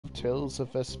Tales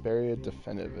of Vesperia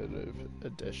Definitive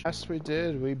Edition. Last we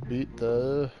did, we beat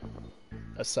the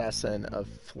assassin of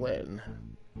Flynn.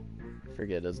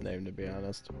 Forget his name, to be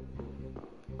honest.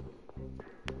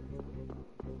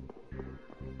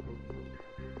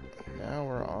 Now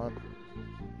we're on.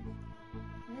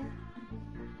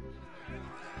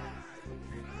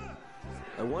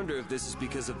 I wonder if this is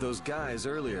because of those guys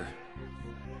earlier.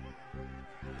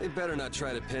 They better not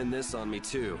try to pin this on me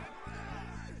too.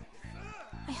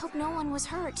 I hope no one was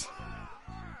hurt.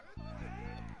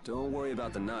 Don't worry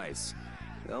about the knights.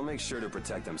 They'll make sure to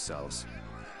protect themselves.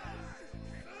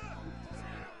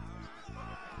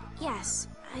 Yes,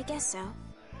 I guess so.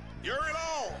 You're it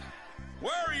all!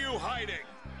 Where are you hiding?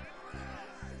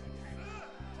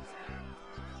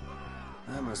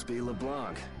 That must be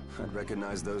LeBlanc. I'd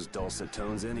recognize those dulcet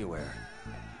tones anywhere.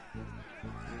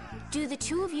 Do the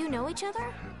two of you know each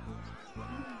other?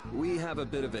 We have a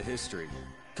bit of a history.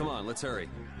 Come on, let's hurry.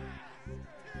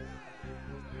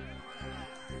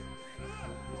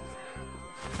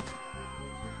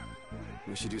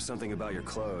 We should do something about your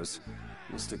clothes.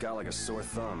 You'll stick out like a sore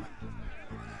thumb.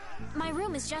 My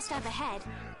room is just up ahead.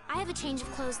 I have a change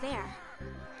of clothes there.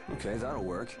 Okay, that'll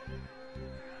work.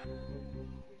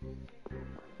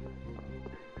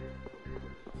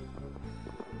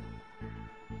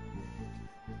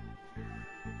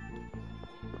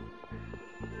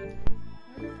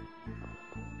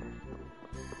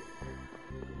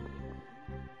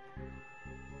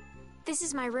 This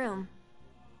is my room.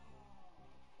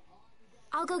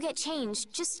 I'll go get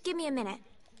changed. Just give me a minute.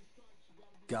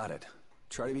 Got it.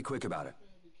 Try to be quick about it.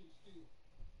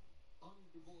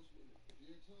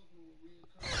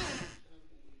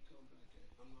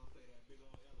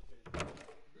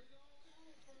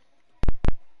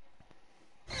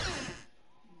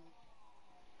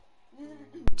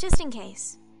 Just in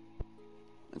case.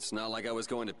 It's not like I was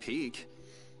going to peek.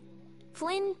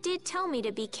 Flynn did tell me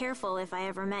to be careful if I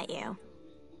ever met you.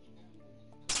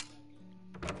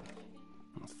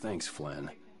 Thanks,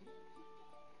 Flynn.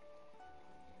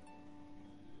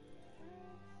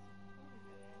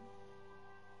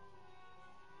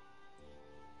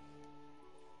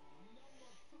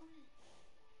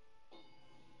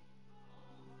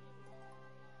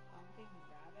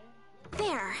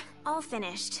 There, all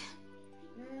finished.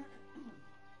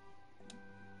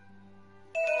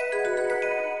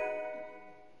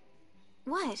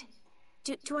 What?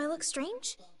 Do I look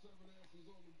strange?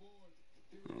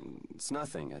 It's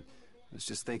nothing. I was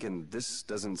just thinking this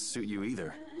doesn't suit you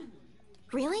either.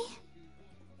 Really?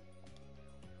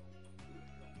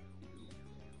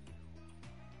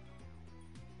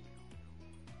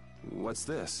 What's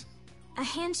this? A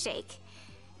handshake.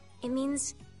 It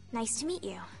means nice to meet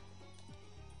you.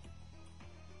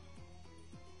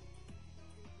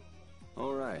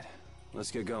 All right,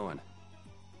 let's get going.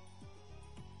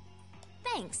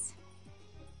 Thanks.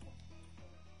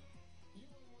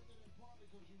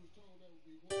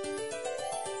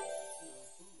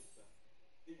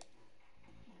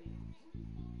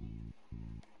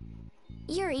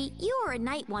 Yuri, you were a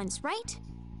knight once, right?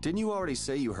 Didn't you already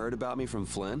say you heard about me from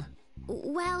Flynn?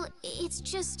 Well, it's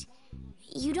just...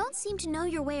 you don't seem to know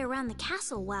your way around the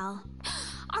castle well.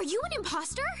 Are you an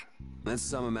imposter? That's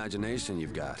some imagination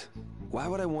you've got. Why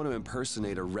would I want to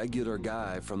impersonate a regular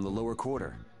guy from the lower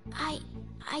quarter? I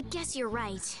guess you're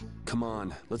right. Come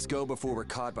on, let's go before we're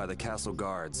caught by the castle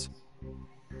guards.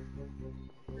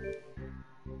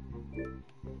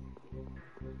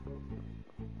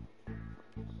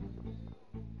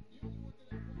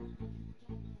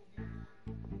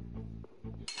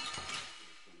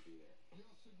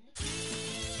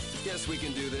 Guess we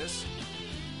can do this.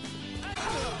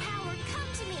 Power, come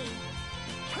to me!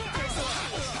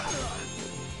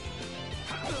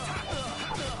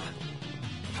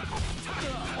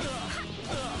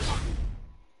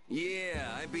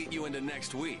 Yeah, I beat you into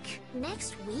next week.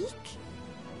 Next week?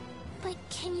 But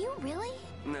can you really?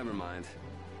 Never mind.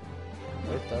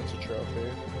 Nope, that's a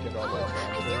trophy. Get all that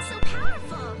I out feel there. so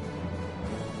powerful!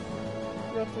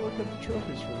 You have to look at the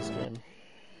trophies for this game.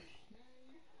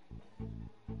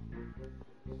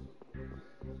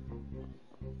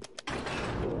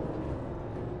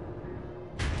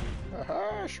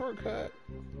 Aha, shortcut.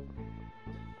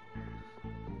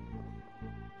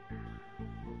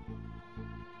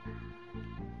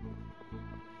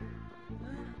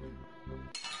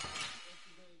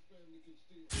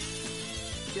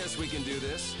 Guess we can do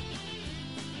this.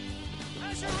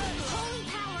 Holy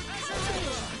power, come to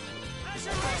me!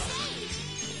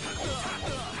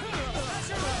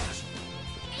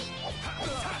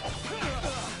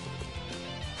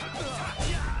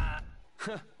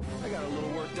 I got a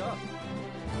little worked up.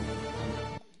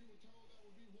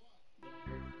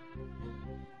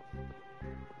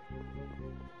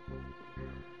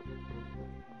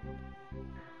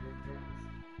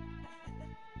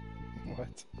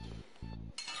 What?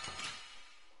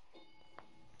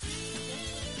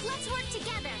 Let's work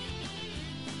together.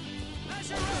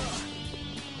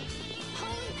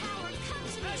 Holy power, come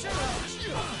to me.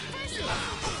 First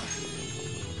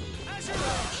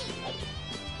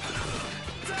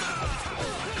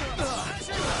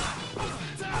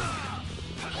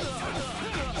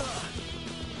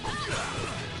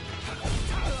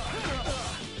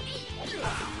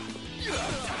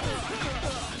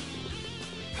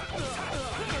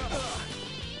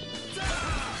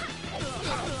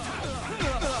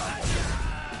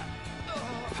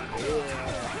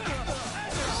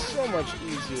So much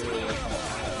easier.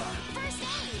 First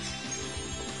aid.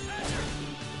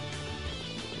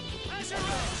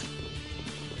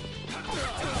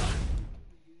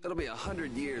 It'll be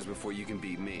 100 years before you can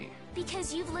beat me.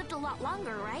 Because you've lived a lot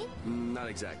longer, right? Not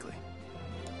exactly.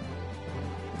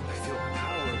 I feel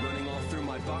power running all through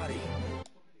my body.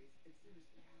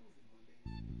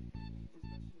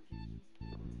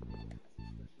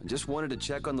 I just wanted to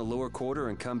check on the lower quarter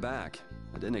and come back.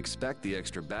 I didn't expect the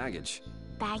extra baggage.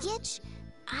 Baggage?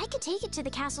 I could take it to the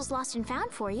castle's lost and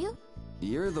found for you.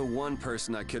 You're the one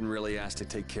person I couldn't really ask to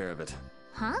take care of it.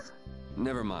 Huh?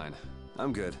 Never mind.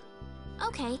 I'm good.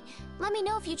 Okay, let me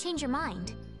know if you change your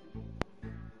mind.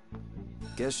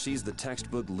 Guess she's the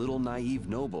textbook little naive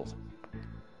noble.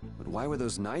 But why were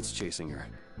those knights chasing her?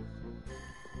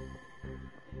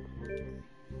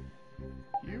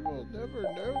 You will never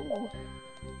know.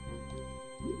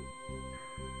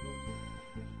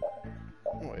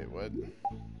 Wait, what?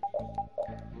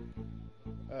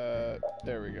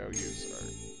 There we go, use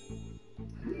art.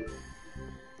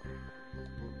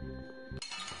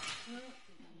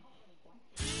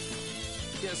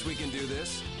 Guess we can do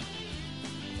this.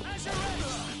 How's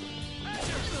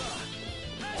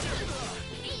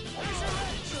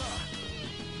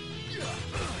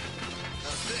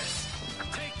this?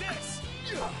 Take this!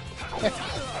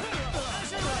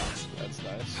 That's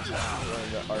nice.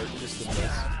 Learning the art just in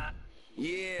this.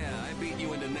 Yeah, I beat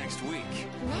you into next week.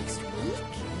 Next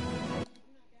week?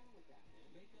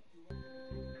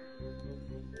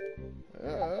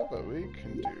 Yeah, but we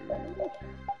can do...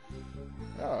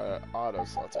 Oh, it auto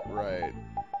slots it, right.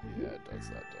 Yeah, it does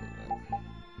that, doesn't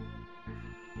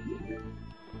it?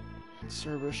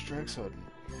 Cerberus Strike's a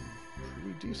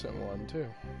pretty decent one, too.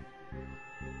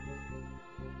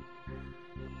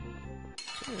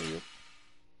 There you go.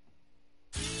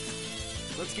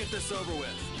 Let's get this over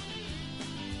with.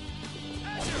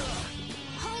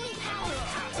 Holy power,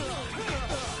 come to me.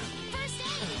 First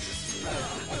aid.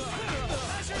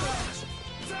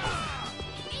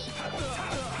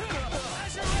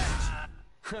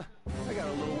 I got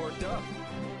a little worked up.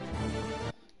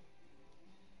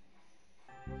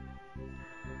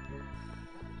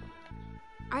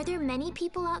 Are there many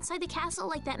people outside the castle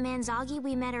like that man Zoggy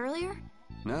we met earlier?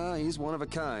 No, he's one of a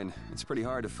kind. It's pretty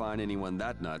hard to find anyone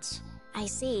that nuts. I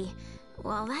see.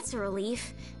 Well, that's a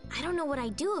relief. I don't know what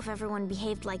I'd do if everyone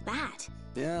behaved like that.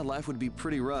 Yeah, life would be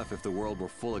pretty rough if the world were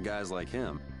full of guys like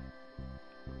him.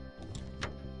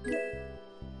 Yeah,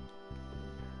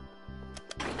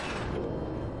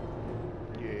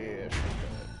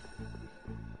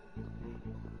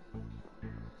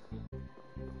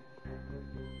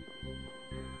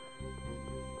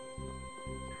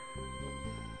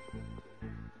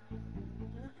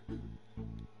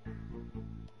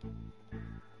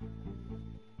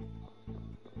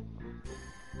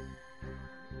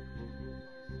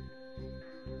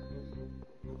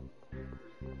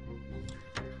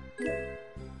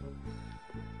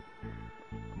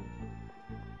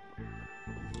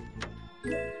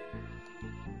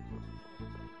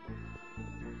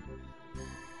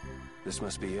 This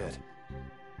must be it.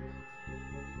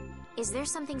 Is there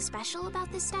something special about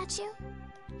this statue?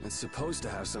 It's supposed to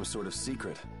have some sort of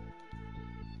secret.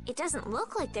 It doesn't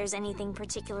look like there's anything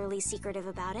particularly secretive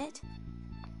about it.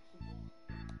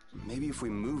 Maybe if we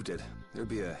moved it, there'd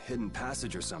be a hidden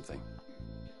passage or something.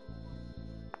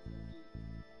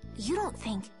 You don't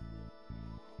think...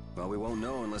 Well, we won't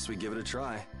know unless we give it a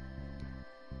try.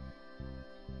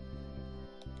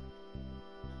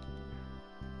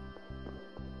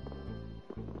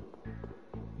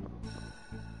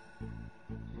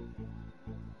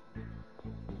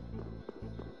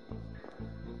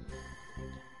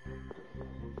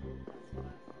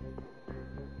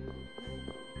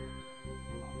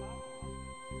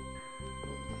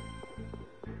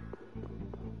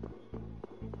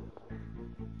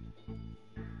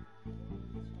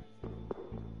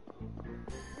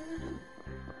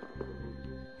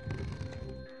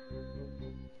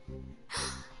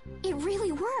 It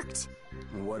really worked!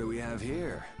 And what do we have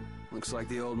here? Looks like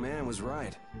the old man was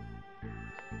right.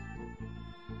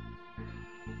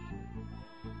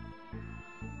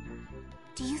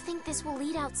 think this will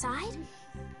lead outside?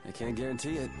 I can't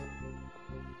guarantee it.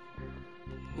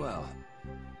 Well,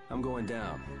 I'm going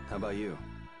down. How about you?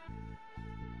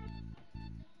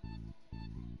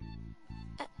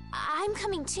 I'm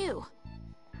coming too.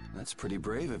 That's pretty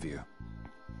brave of you.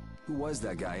 Who was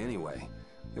that guy anyway?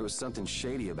 There was something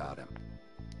shady about him.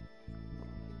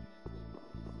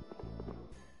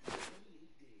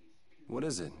 What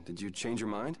is it? Did you change your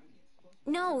mind?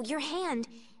 No, your hand.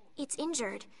 It's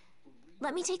injured.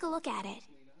 Let me take a look at it.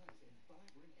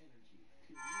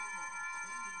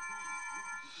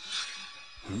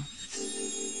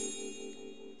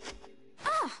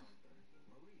 Ah!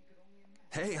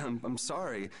 Hey, I'm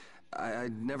sorry.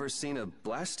 I'd never seen a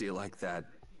blastia like that.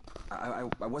 I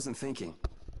wasn't thinking.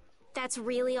 That's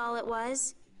really all it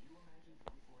was?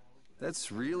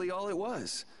 That's really all it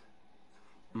was.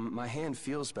 My hand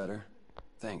feels better.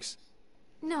 Thanks.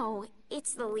 No,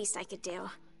 it's the least I could do.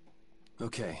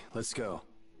 Okay, let's go.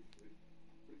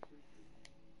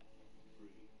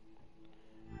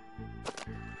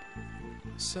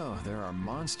 So, there are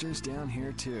monsters down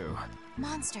here too.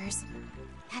 Monsters?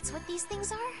 That's what these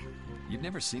things are? You've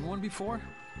never seen one before?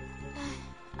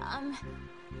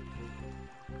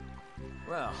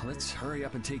 Well, let's hurry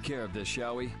up and take care of this,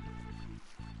 shall we?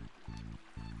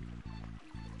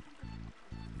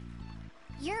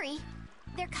 Yuri,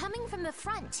 they're coming from the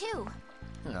front, too.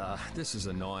 This is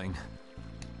annoying.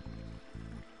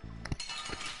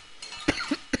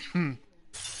 Sorry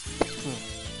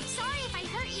if I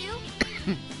hurt you.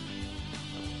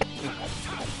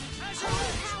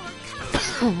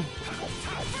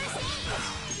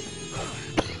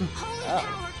 Holy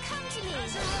power, come to me!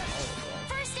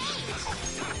 First aid! Holy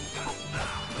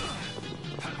power,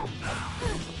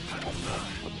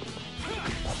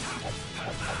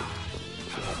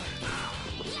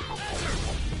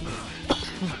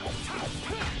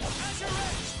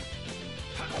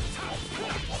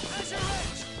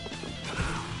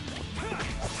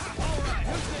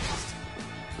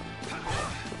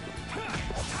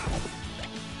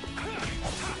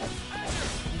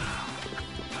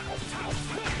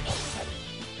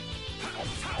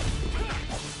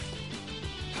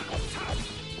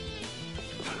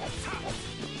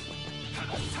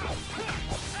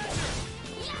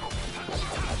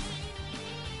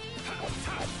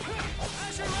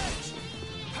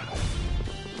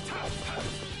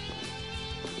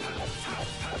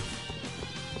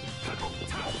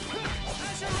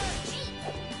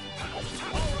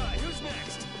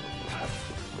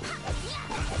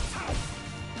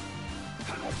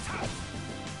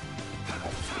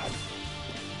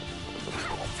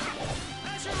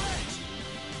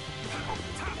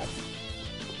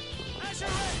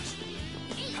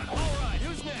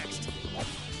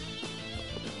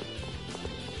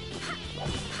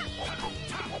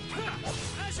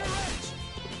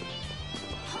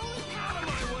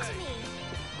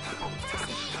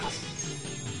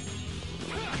 to me!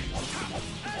 First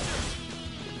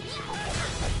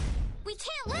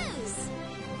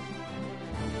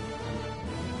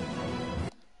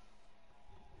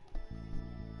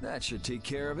That should take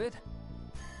care of it.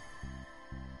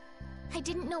 I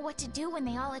didn't know what to do when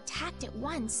they all attacked at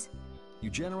once. You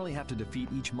generally have to defeat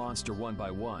each monster one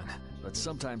by one, but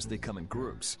sometimes they come in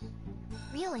groups.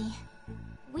 Really?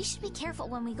 We should be careful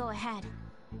when we go ahead.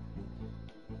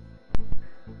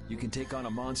 You can take on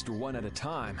a monster one at a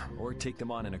time, or take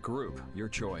them on in a group. Your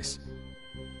choice.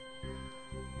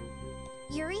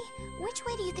 Yuri, which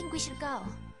way do you think we should go?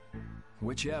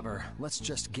 Whichever. Let's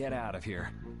just get out of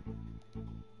here.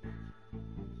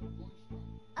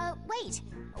 Wait!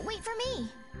 Wait for me!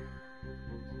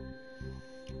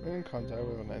 When in contact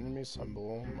with an enemy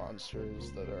symbol,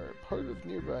 monsters that are part of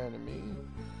nearby enemy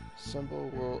symbol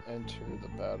will enter the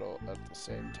battle at the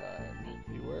same time.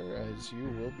 Beware, as you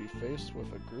will be faced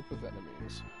with a group of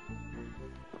enemies.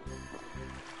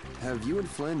 Have you and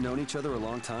Flynn known each other a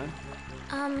long time?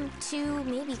 2,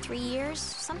 maybe 3 years,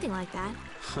 something like that.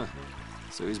 Huh.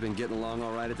 So he's been getting along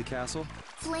all right at the castle?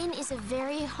 Flynn is a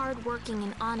very hard-working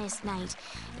and honest knight.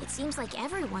 It seems like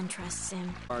everyone trusts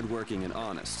him. Hard-working and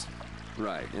honest.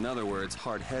 Right. In other words,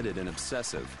 hard-headed and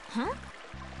obsessive. Huh?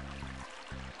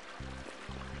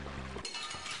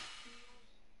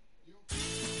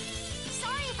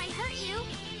 Sorry if I hurt you.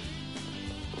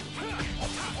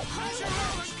 Holy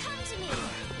power, come to me!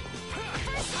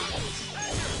 First aid!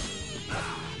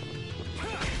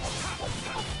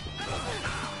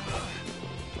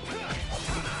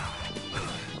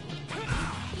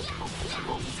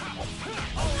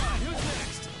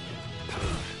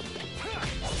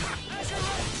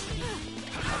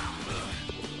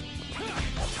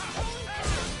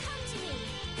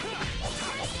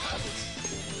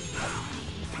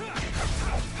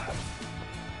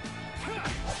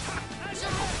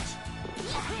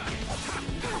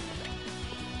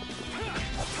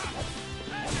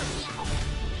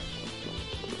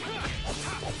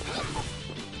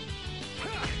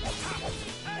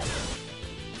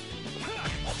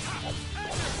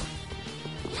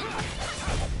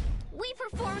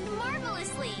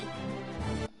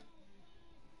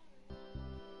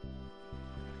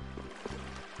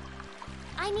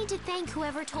 thank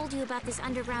whoever told you about this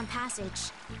underground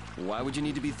passage. Why would you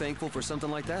need to be thankful for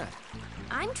something like that?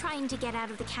 I'm trying to get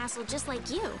out of the castle just like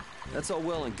you. That's all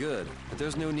well and good, but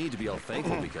there's no need to be all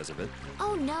thankful because of it.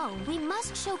 Oh no, we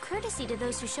must show courtesy to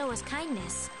those who show us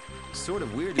kindness. Sort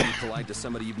of weird to be polite to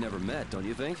somebody you've never met, don't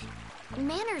you think?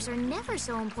 Manners are never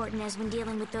so important as when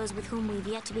dealing with those with whom we've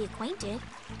yet to be acquainted.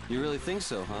 You really think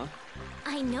so, huh?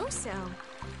 I know so.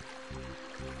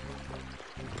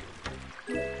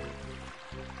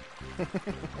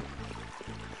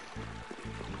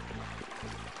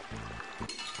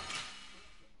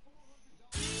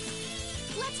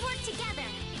 Let's work together.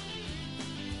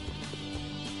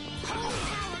 Holy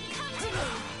power, come to me.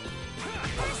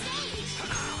 First aid.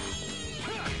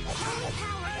 Holy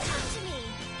power, come to me.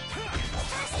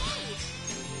 First aid.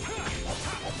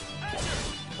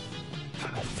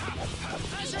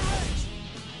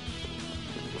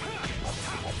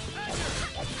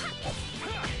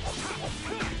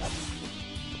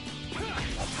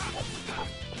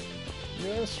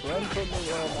 Yes, run from me,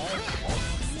 little mouse.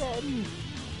 Run.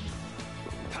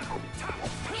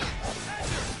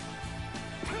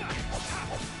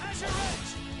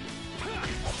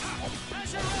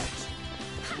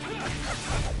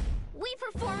 We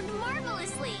performed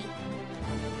marvelously.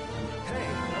 Hey,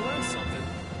 I learned something.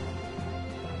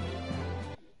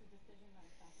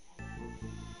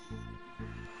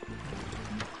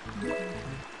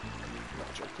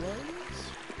 Magic lens.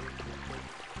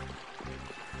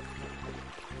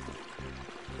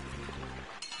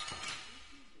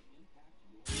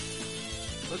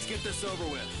 Let's get this over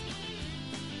with.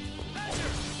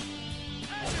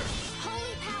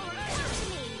 Holy power, come to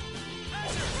me.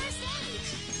 First aid.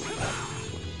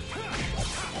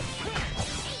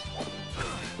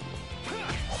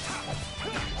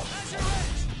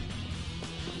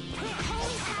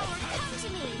 Holy power, come to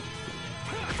me.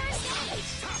 First aid.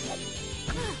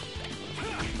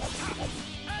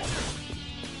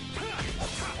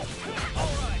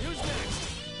 All right, who's next?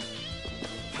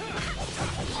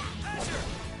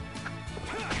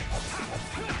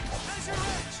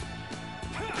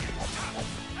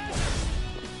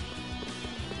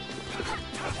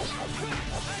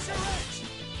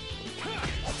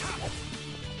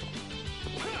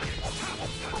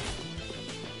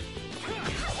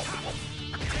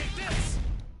 Take this!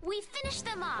 We finished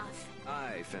them off.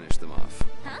 I finished them off.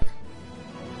 Huh?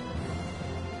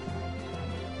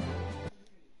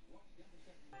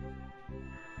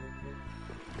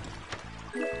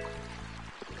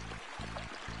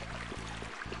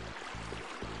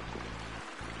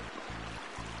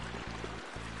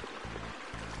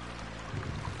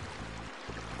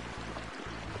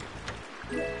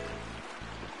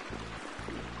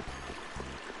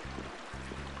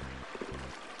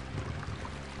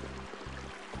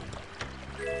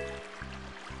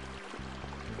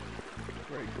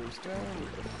 Right goes down,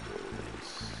 left goes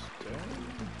down.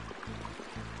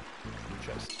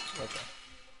 Chest. Okay.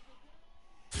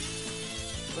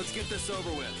 Let's get this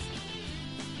over with.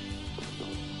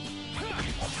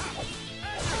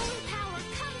 Holy power,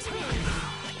 come to me.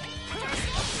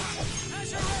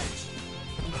 First aid.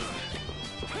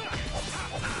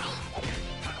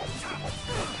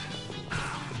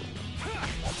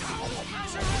 Holy power,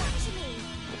 come to me.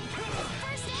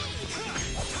 First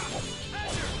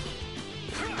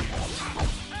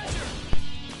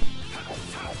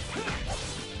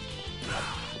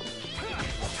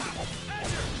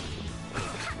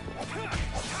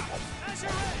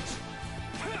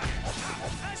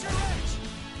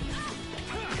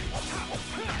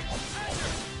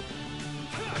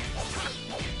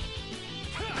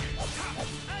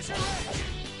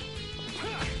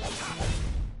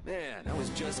Man, I was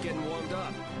just getting warmed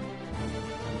up.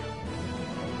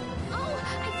 Oh,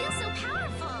 I feel so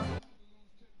powerful.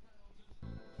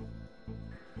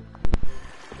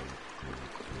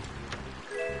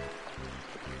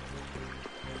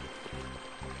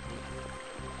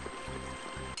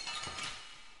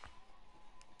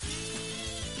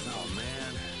 Oh,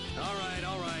 man. All right,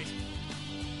 all right.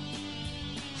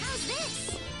 How's this?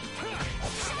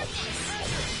 Sharpness.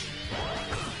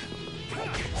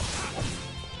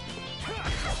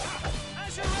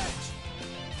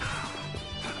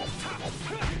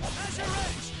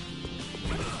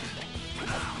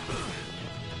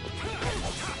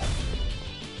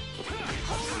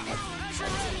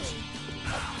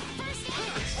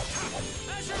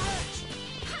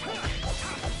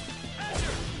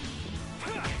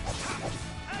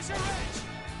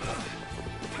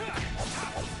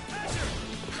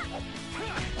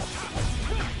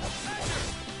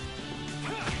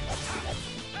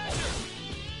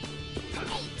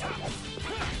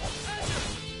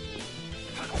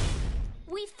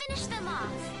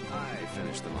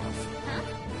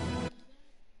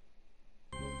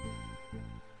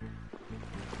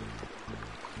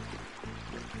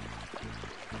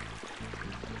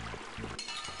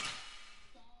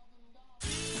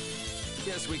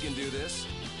 guess we can do this.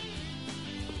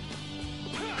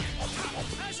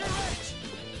 Azure Edge!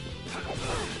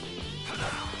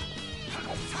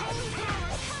 Holy power,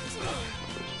 come to me!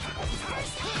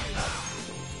 First aid!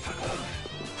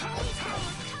 Holy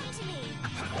power, come to me!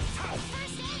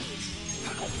 First aid!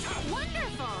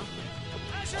 Wonderful!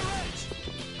 Azure Edge!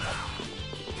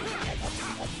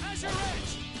 Azure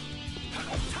Edge!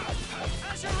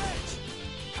 Azure Edge!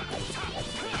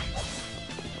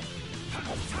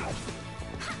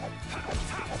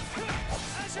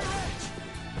 Azure Edge!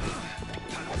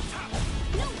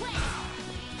 No way!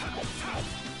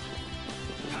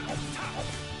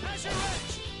 Azure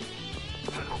Edge!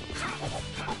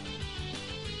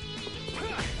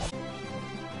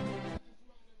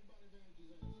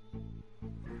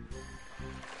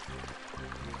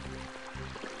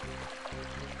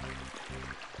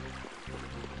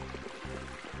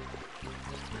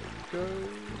 Go.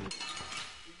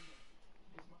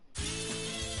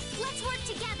 Let's work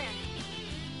together.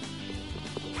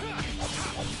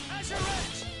 Azure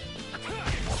Edge!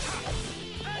 Power,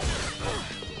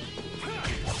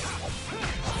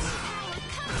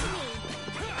 come to me!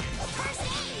 First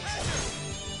aid! Azure Edge!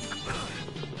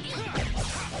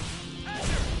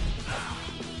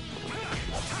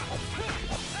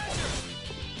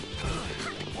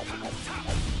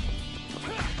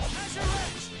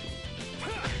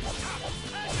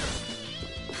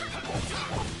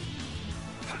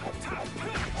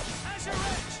 Azure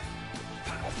Edge!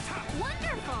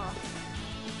 Wonderful.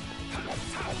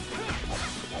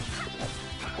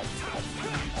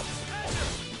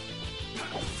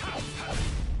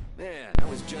 Man, I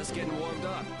was just getting warmed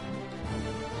up.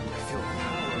 I feel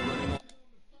power running.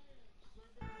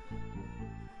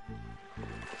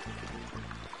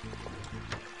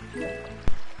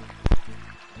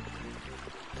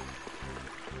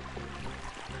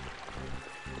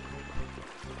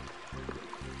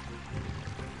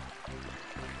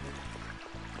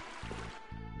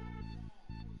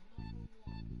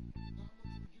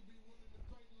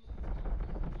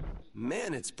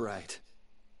 Man, it's bright.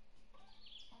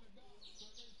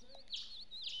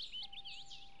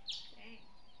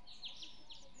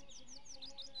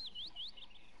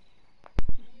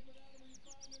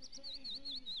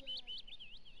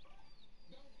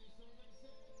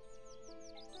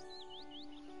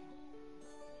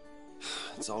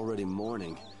 It's already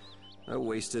morning. I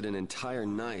wasted an entire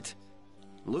night.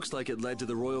 Looks like it led to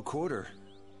the royal quarter.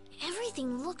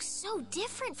 Everything looks so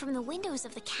different from the windows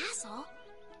of the castle.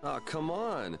 Oh, come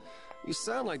on. You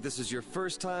sound like this is your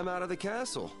first time out of the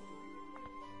castle.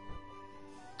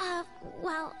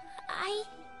 Well,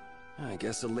 I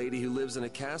guess a lady who lives in a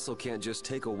castle can't just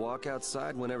take a walk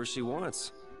outside whenever she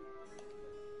wants.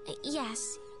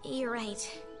 Yes, you're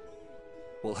right.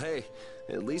 Well, hey,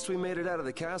 at least we made it out of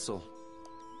the castle.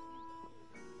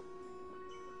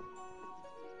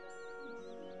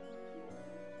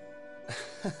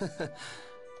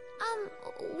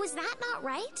 Was that not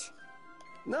right?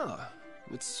 No,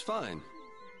 it's fine.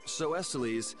 So,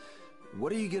 Estelise,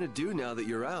 what are you gonna do now that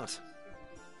you're out?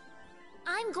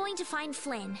 I'm going to find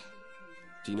Flynn.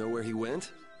 Do you know where he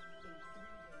went?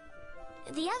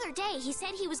 The other day, he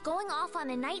said he was going off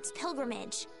on a knight's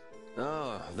pilgrimage.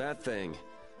 Oh, that thing.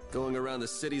 Going around the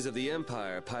cities of the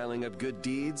Empire, piling up good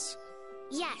deeds?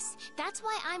 Yes, that's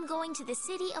why I'm going to the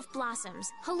City of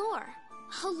Blossoms, Halure.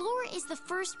 Halure is the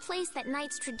first place that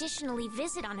knights traditionally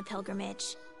visit on a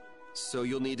pilgrimage. So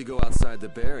you'll need to go outside the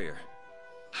barrier.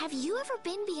 Have you ever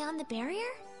been beyond the barrier?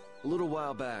 A little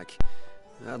while back.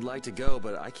 I'd like to go,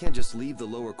 but I can't just leave the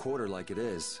lower quarter like it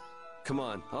is. Come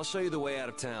on, I'll show you the way out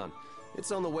of town.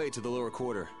 It's on the way to the lower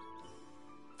quarter.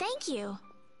 Thank you.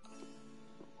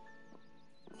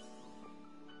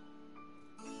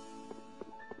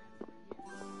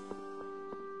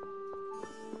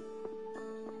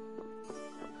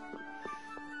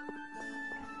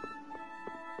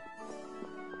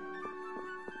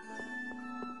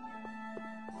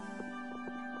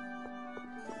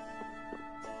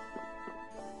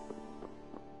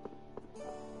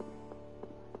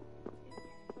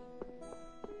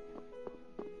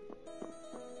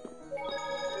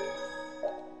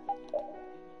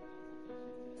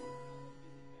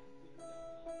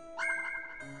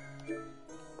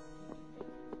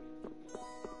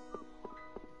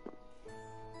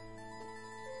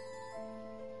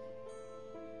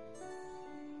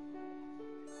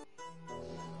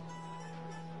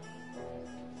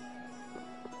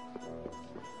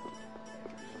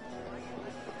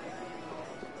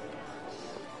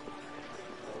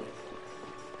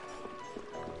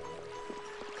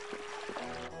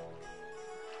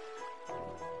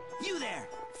 You there!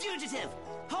 Fugitive!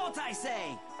 Halt, I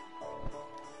say!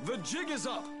 The jig is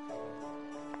up!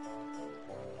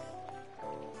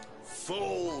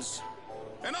 Fools!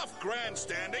 Enough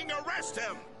grandstanding! Arrest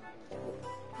him!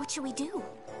 What should we do?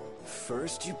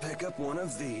 First you pick up one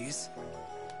of these,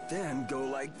 then go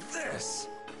like this.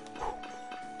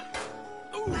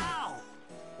 Ooh. Ow!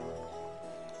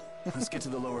 Let's get to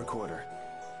the lower quarter.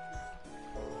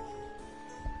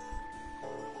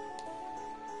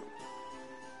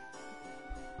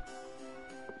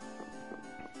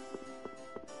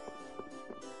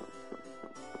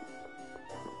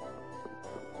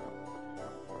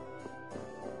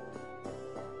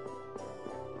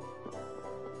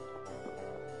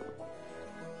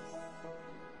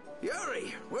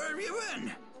 Yuri, where have you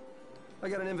been? I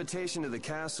got an invitation to the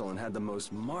castle and had the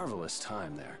most marvelous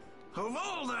time there. Of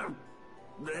all the...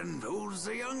 Then who's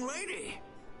the young lady?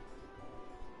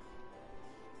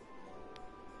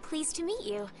 Pleased to meet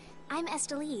you. I'm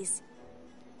Estelise.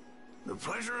 The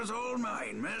pleasure is all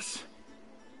mine, miss.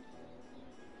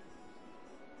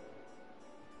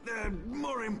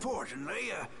 More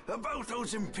importantly, about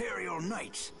those Imperial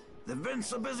Knights. They've been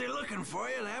so busy looking for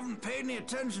you, they haven't paid any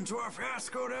attention to our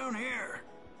fiasco down here.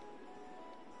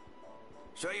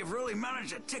 So you've really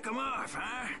managed to tick them off,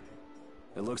 huh?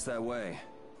 It looks that way.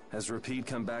 Has Rapide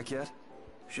come back yet?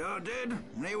 Sure did.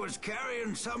 And he was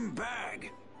carrying some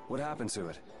bag. What happened to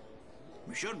it?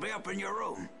 It should be up in your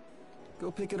room.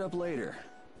 Go pick it up later.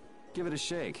 Give it a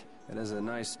shake. It has a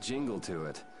nice jingle to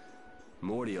it.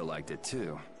 Mordio liked it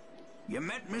too. You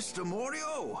met Mr.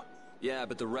 Mordio? Yeah,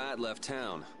 but the rat left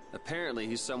town. Apparently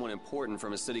he's someone important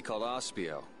from a city called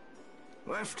Ospio.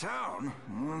 Left town?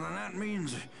 Well, then that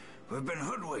means we've been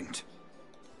hoodwinked.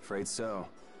 Afraid so.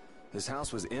 His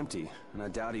house was empty, and I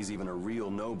doubt he's even a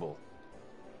real noble.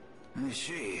 I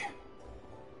see.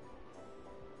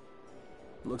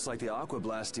 Looks like the Aqua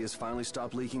Blasty has finally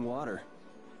stopped leaking water.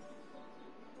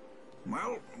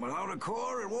 Well, without a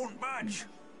core, it won't budge.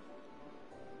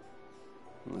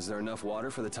 Is there enough water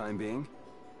for the time being?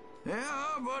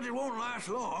 Yeah, but it won't last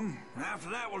long. After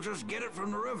that, we'll just get it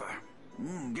from the river.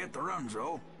 Get the runs,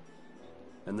 though.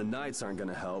 And the knights aren't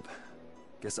gonna help.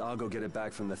 Guess I'll go get it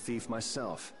back from the thief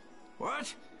myself.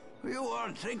 What? You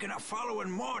aren't thinking of following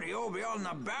Mordio beyond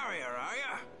the barrier, are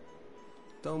ya?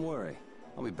 Don't worry.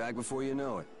 I'll be back before you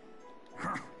know it.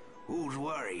 Who's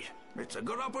worried? It's a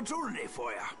good opportunity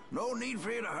for you. No need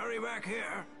for you to hurry back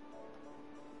here.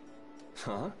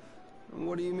 Huh?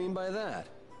 What do you mean by that?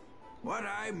 What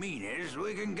I mean is,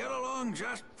 we can get along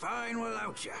just fine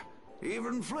without you.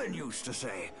 Even Flynn used to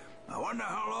say, I wonder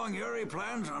how long Yuri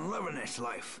plans on living this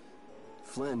life.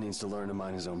 Flynn needs to learn to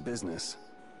mind his own business.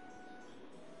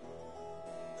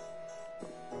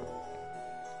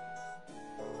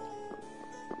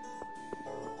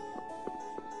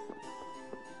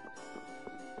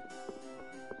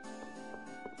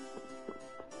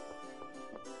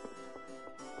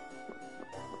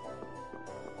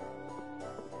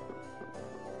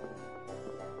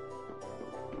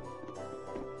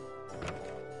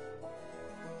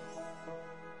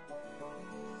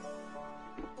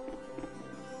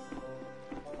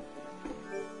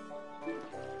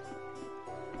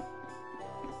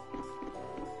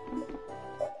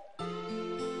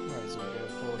 Might as well get a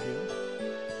full heal.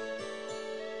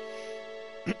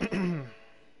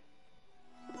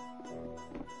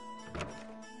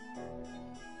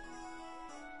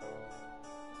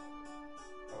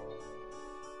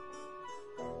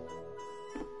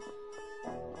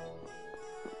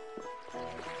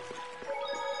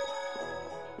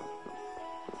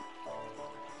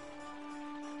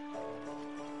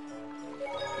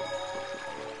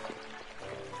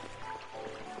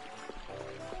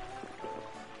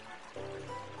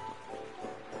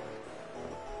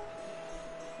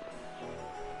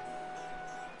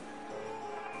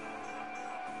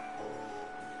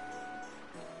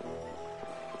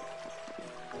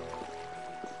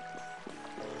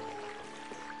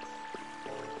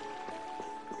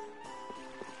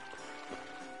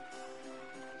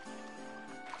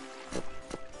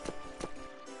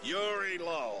 Yuri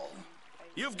Lowell,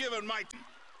 you've given my...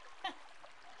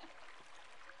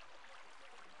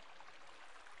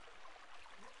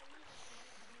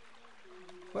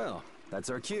 Well, that's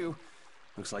our cue.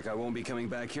 Looks like I won't be coming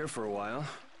back here for a while.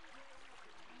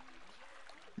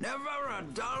 Never a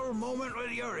dull moment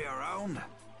with Yuri around.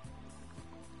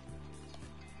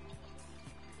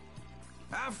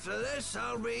 After this,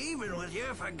 I'll be even with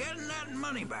you for getting that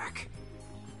money back.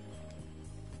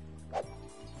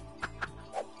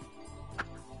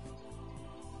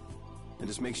 And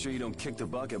just make sure you don't kick the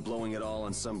bucket blowing it all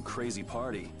on some crazy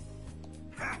party.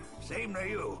 Ha! Same to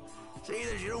you. See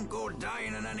that you don't go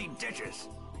dying in any ditches.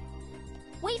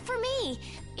 wait for me.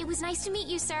 It was nice to meet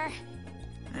you, sir.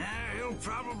 He'll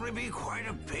probably be quite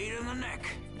a pain in the neck.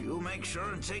 You make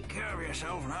sure and take care of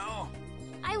yourself now.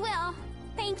 I will.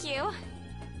 Thank you.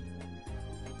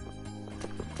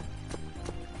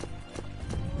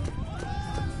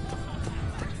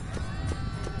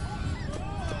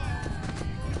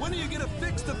 When are you gonna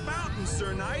fix the fountain,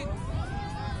 Sir Knight?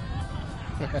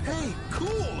 Hey, cool,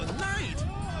 a knight!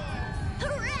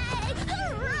 Hooray!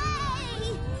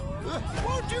 Hooray!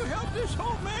 Won't you help this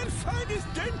old man find his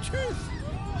dentures?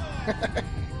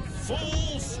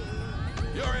 Fools!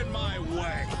 You're in my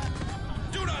way.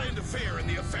 Do not interfere in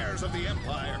the affairs of the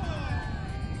Empire.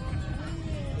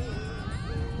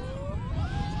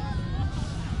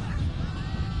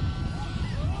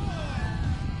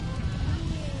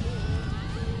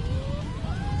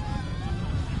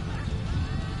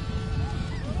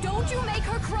 Don't you make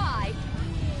her cry!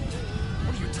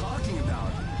 What are you talking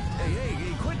about?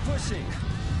 Hey, quit pushing!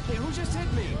 Hey, who just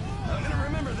hit me? I'm gonna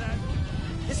remember that.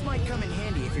 This might come in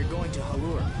handy if you're going to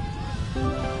Halur.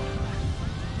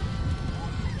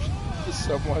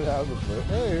 Someone out of the...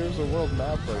 Hey, here's a world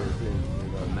map that are being,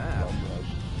 A map?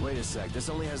 Wait a sec, this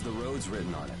only has the roads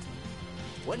written on it.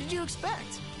 What did you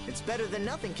expect? It's better than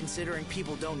nothing considering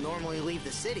people don't normally leave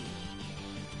the city.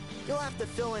 You'll have to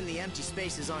fill in the empty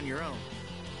spaces on your own.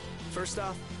 First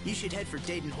off, you should head for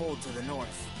Dayton Hold to the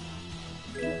north.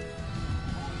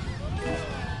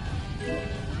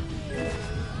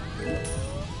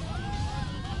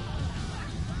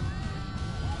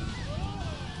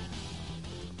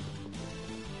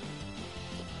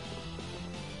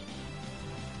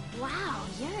 Wow,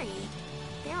 Yuri.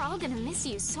 They're all gonna miss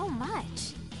you so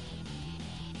much.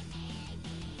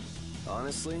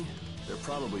 Honestly, they're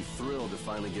probably thrilled to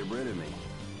finally get rid of me.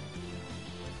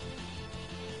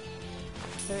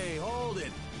 Hey, hold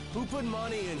it! Who put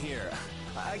money in here?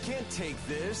 I can't take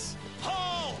this.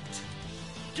 Halt!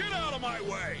 Get out of my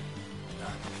way!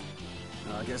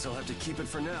 I guess I'll have to keep it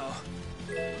for now.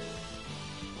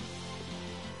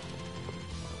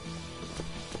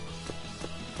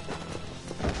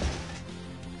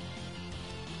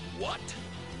 What?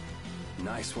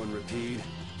 Nice one, Rapide.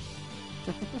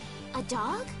 A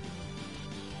dog?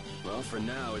 Well, for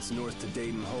now, it's north to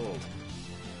Dayton Hold.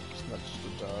 It's not just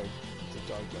a dog. It's a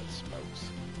dog that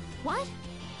smokes. What?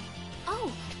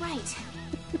 Oh, right.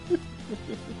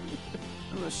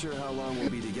 I'm not sure how long we'll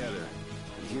be together.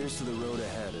 But here's to the road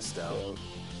ahead, Estelle.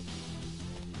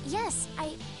 Yes,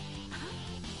 I...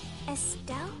 Huh?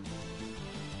 Estelle?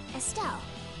 Estelle.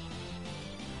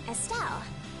 Estelle.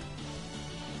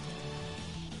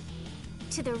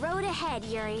 To the road ahead,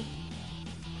 Yuri.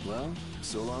 Well,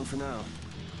 so long for now.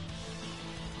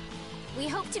 We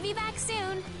hope to be back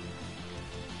soon.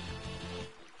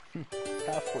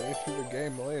 Halfway through the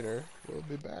game later, we'll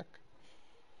be back.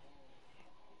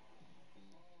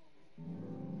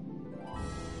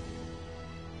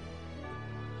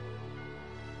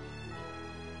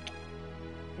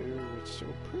 Ooh, it's so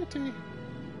pretty.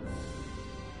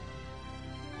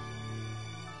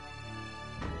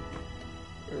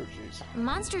 Oh, jeez.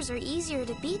 Monsters are easier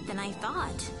to beat than I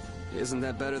thought. Isn't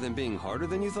that better than being harder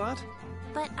than you thought?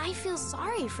 But I feel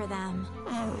sorry for them.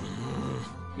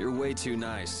 You're way too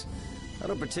nice. I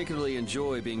don't particularly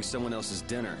enjoy being someone else's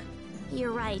dinner.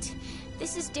 You're right.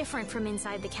 This is different from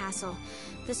inside the castle.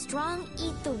 The strong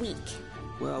eat the weak.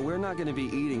 Well, we're not going to be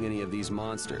eating any of these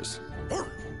monsters.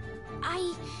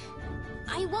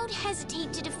 I won't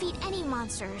hesitate to defeat any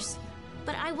monsters.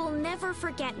 But I will never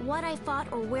forget what I fought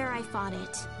or where I fought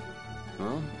it.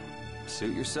 Well,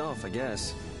 suit yourself, I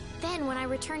guess. Then, when I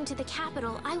return to the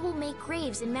capital, I will make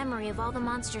graves in memory of all the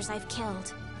monsters I've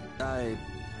killed.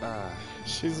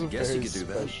 She's a guess very you could do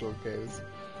that. special case.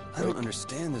 I don't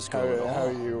understand this girl at all. How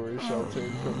you were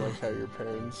sheltered from like how your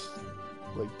parents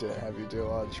like didn't have you do a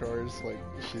lot of chores. Like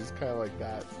she's kind of like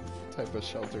that type of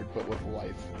sheltered, but with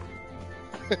life.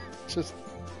 Just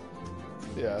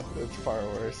yeah, it's far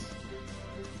worse.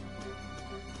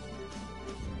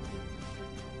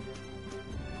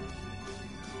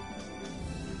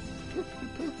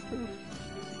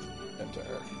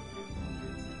 Enter.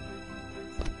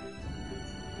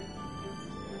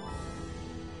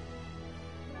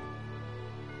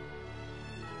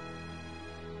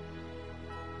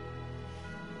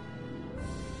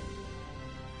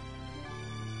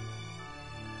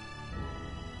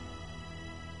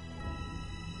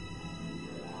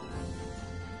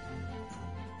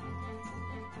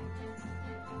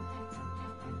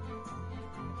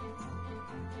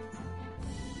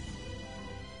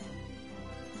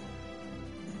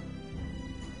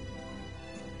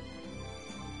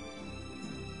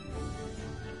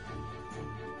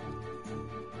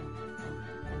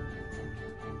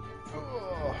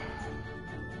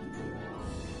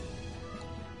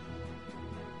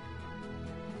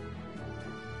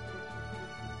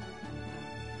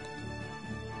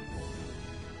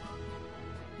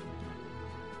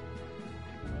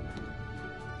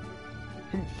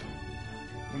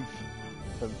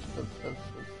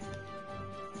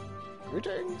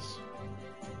 Greetings.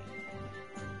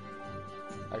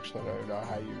 Actually, I don't know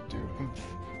how you do.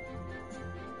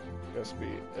 Must be,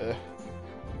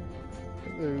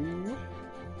 hello.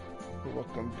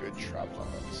 Welcome, good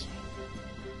travelers.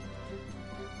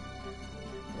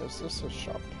 Is this a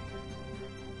shop?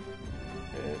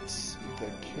 It's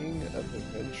the King of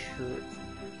Adventure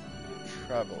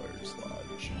Traveler's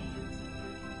Lodge.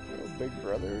 Oh, big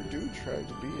brother, do try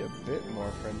to be a bit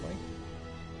more friendly.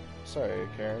 Sorry,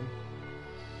 Karen.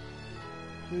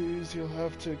 Please, you'll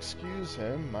have to excuse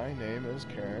him. My name is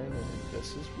Karen, and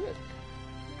this is Rick.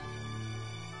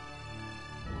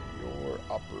 You're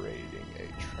operating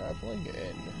a traveling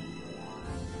inn.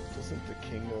 Doesn't the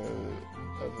King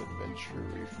of Adventure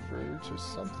refer to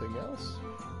something else?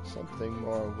 Something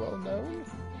more well-known?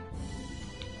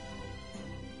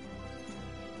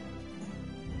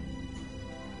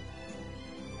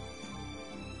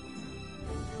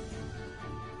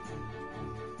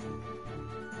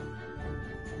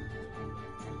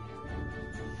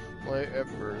 My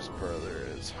Emperor's brother,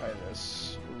 His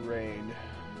Highness Rain,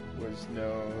 was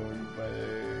known by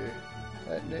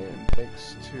that name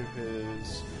thanks to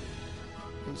his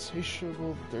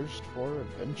insatiable thirst for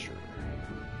adventure.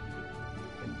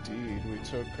 Indeed, we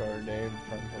took our name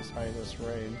from His Highness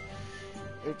Rain.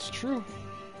 It's true.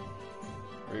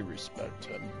 We respect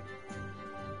him.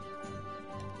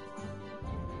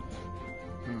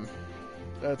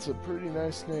 That's a pretty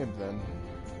nice name then.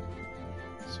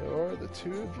 So are the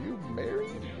two of you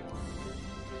married?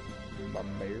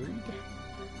 Married?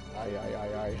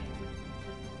 Aye.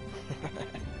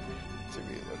 To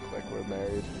me it look like we're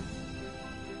married.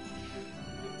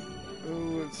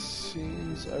 Oh, it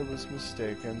seems I was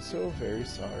mistaken. So very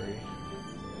sorry.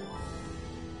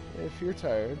 If you're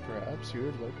tired, perhaps you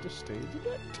would like to stay the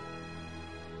night.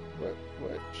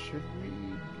 What should we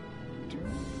do?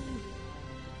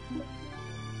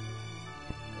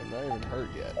 I'm not even hurt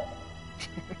yet.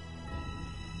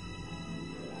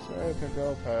 So I think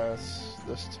I'll pass.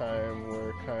 This time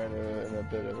we're kind of in a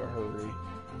bit of a hurry.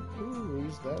 Ooh,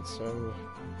 is that so?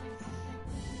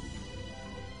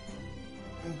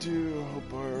 I do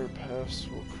hope our paths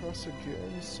will cross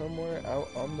again somewhere out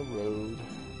on the road.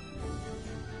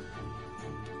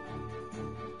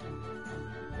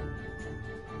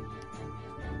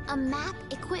 A map,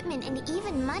 equipment, and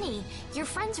even money. Your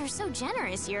friends are so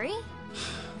generous, Yuri.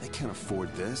 They can't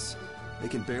afford this. They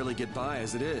can barely get by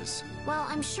as it is. Well,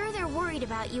 I'm sure they're worried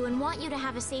about you and want you to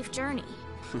have a safe journey.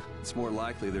 It's more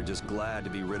likely they're just glad to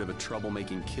be rid of a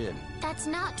troublemaking kid. That's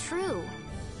not true.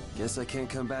 Guess I can't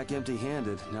come back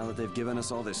empty-handed now that they've given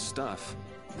us all this stuff.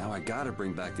 Now I gotta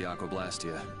bring back the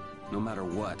Aquablastia, no matter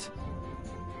what.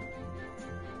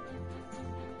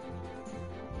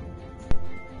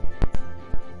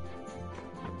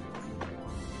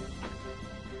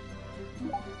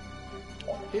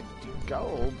 $50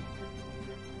 gold.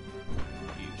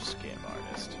 You scam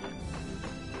artist.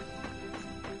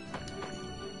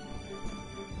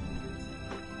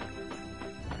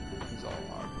 He's all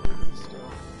awkward and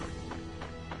stuff.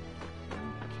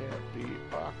 Can't be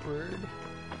awkward.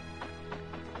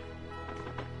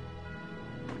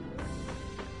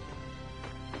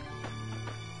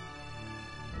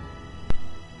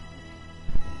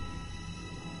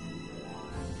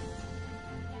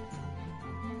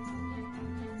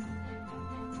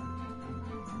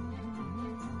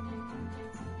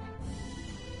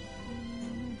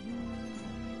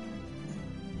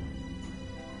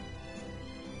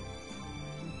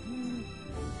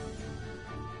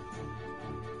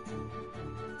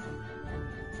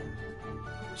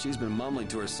 She's been mumbling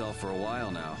to herself for a while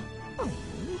now.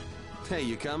 Hey,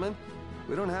 you coming?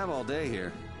 We don't have all day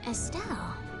here.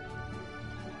 Estelle.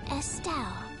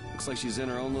 Estelle. Looks like she's in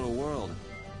her own little world.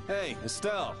 Hey,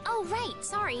 Estelle! Oh, right.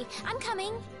 Sorry. I'm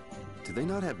coming. Do they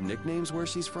not have nicknames where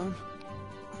she's from?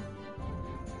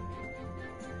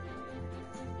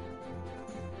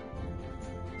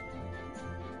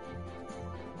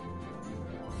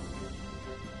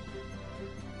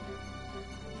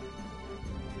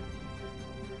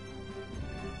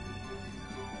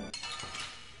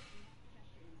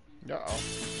 Uh-oh.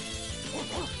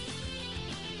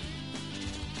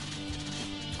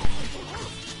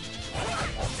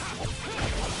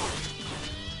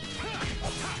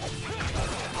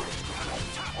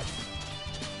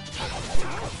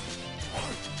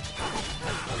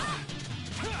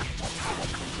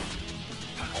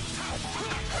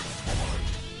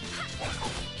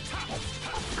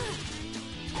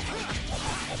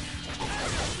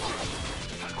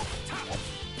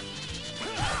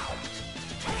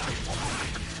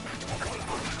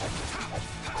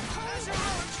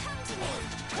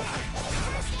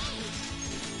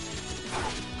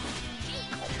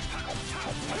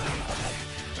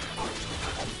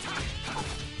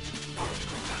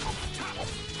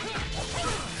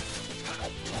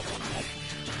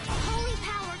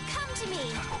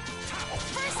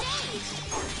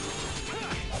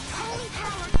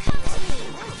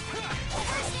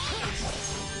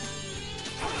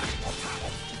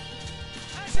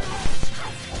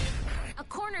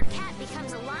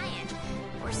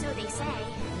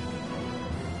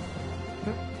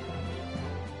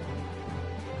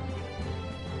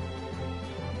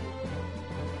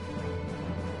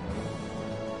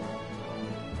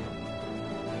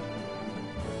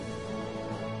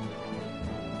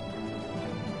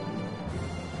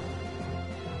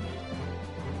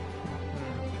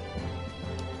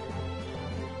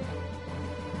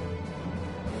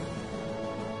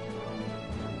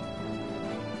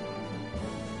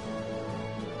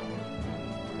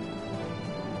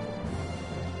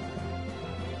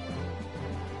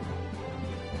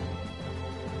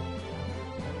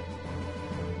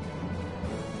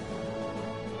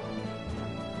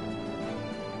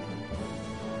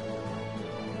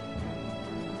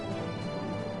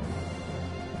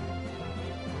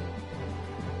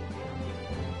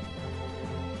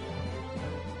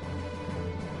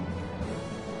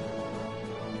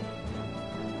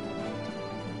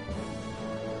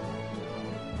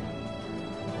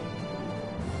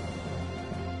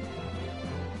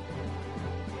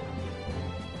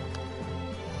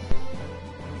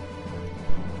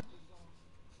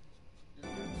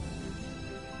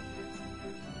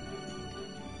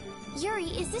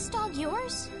 Yuri, is this dog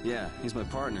yours? Yeah, he's my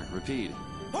partner, Rapide.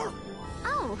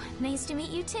 Oh, nice to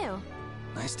meet you too.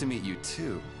 Nice to meet you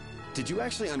too. Did you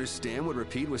actually understand what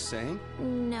Rapide was saying?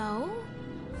 No.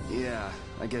 Yeah,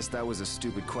 I guess that was a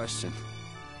stupid question.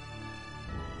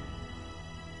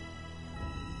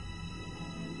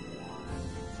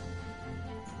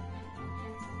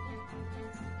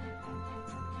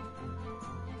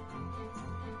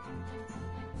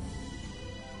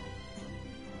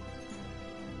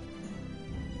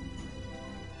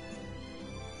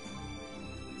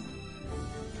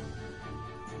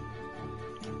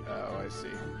 Oh, I see.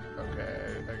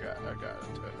 Okay, I got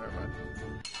into it. Never mind.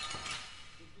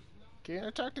 Can't I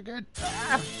talk to good?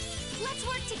 Ah! Let's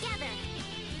work together.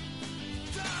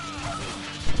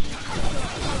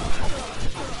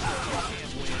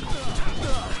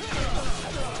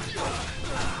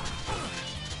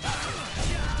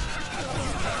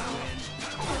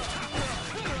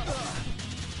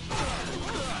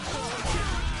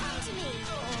 Come to me.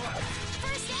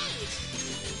 First aid.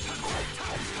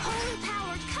 Holy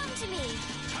power, come to me.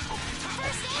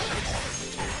 First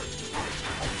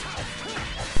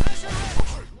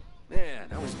aid. Man,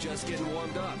 I was just getting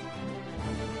warmed up.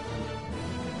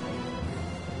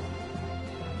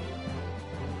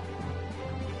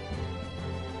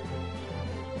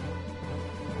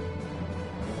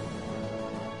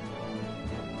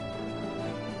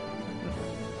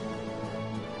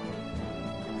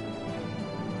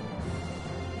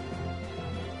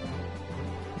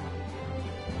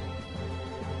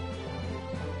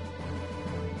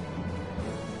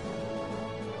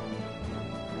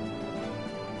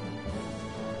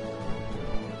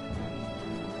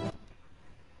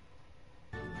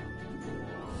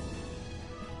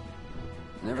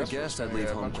 Never guessed I'd leave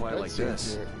home quite like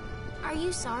this. Are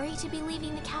you sorry to be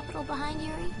leaving the capital behind,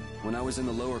 Yuri? When I was in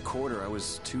the lower quarter, I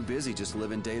was too busy just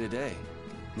living day to day.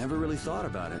 Never really thought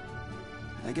about it.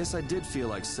 I guess I did feel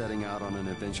like setting out on an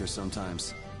adventure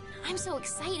sometimes. I'm so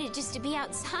excited just to be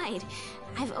outside.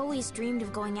 I've always dreamed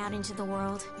of going out into the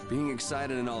world. Being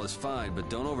excited and all is fine, but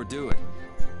don't overdo it.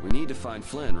 We need to find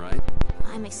Flynn, right?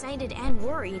 I'm excited and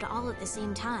worried all at the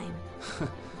same time.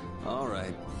 All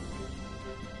right.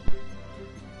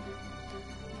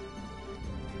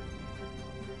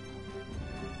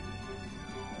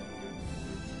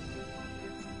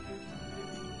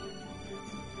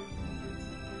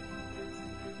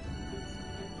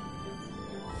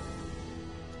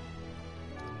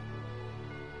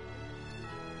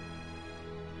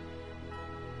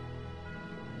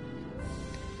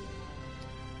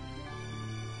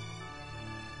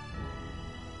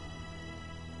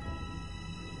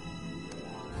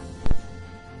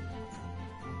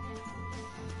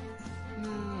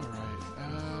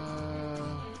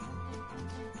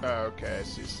 Okay, I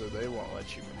see. So they won't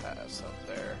let you pass up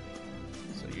there.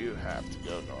 So you have to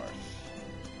go north.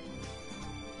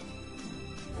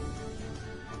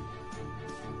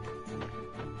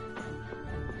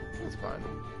 That's fine.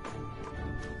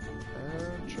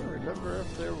 I'm trying to remember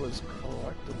if there was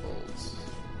collectibles.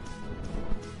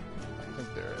 I think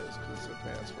there is, because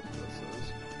that's what this is.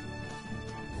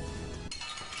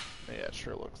 Yeah, it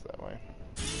sure looks that way.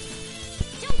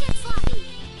 Don't get sloppy!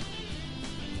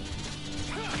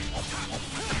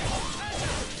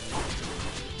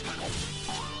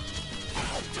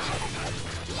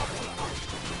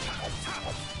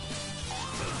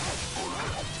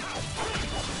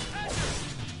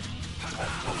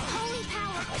 Holy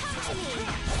power, come to me!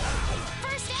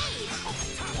 First aid!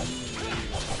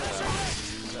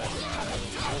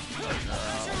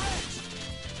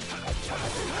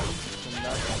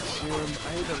 Not consume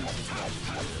items.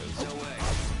 No way.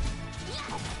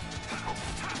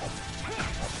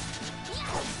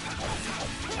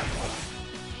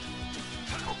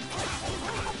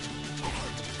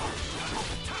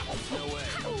 No way.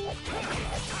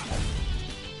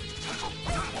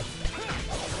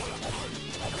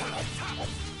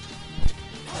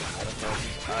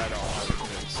 I don't have a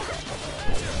good stuff.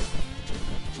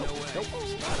 No way. Nope.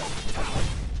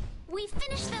 We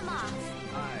finished them off!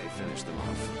 I finished them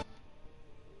off.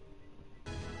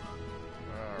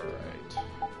 Alright.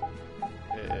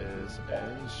 It is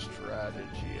end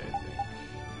strategy, I think.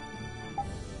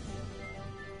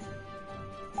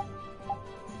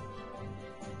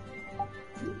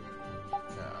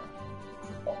 No.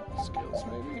 Skills,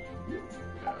 maybe?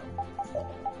 No.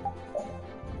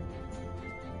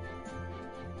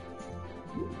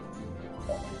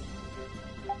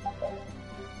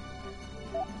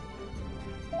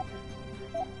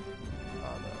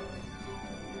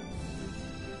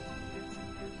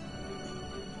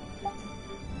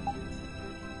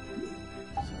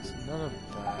 None of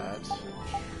that. I'm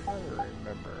trying to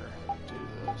remember.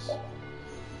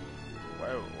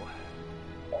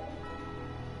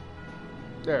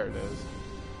 There it is.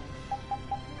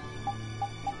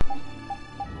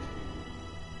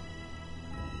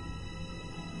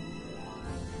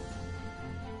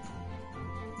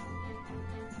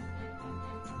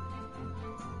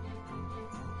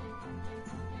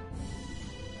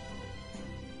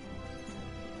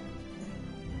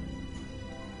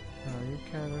 You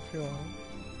can if you want.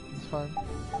 It's fine.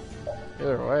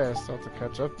 Either way, I still have to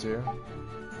catch up to you.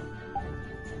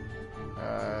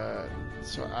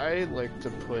 So I like to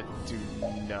put do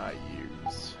not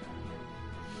use.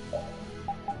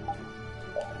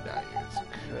 Not use,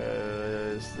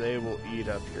 because they will eat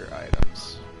up your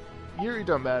items. Yuri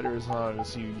don't matter as long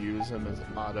as you use them as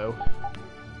auto.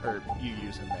 Or you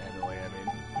use them manually, I mean.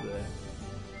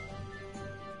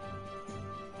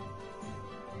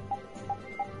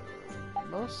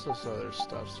 Most of this other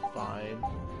stuff's fine.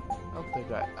 I don't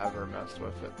think I ever messed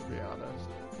with it, to be honest.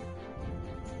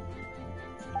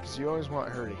 Because you always want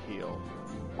her to heal.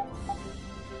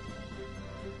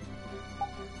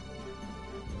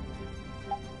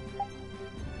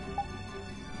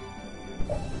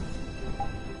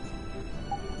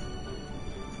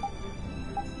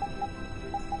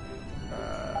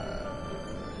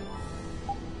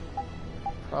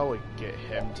 Probably get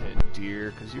him to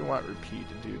endear, because you want Repeat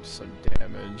to do some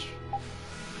damage.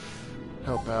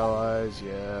 Help allies,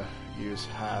 yeah. Use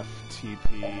half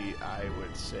TP, I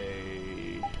would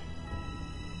say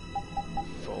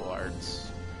full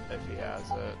arts if he has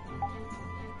it.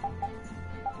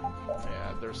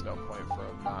 Yeah, there's no point for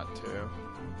him not to.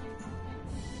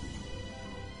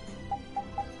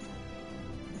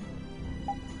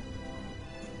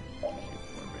 Keep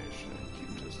formation,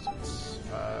 keep distance.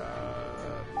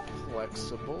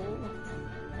 Flexible.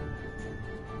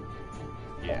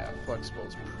 Yeah, flexible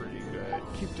is pretty good.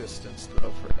 Keep distance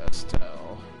though for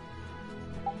Estelle.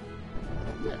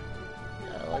 Yeah,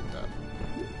 I like that.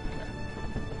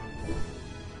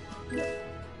 Okay.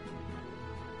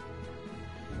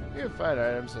 You can find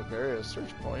items at various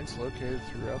search points located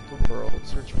throughout the world.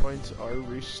 Search points are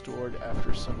restored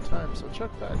after some time, so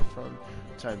check that from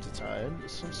time to time.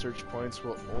 Some search points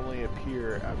will only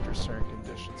appear after certain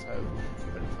conditions have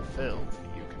been fulfilled.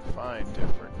 You can find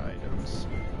different items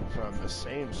from the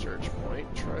same search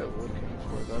point. Try looking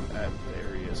for them at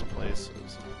various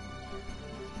places.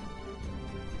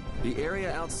 The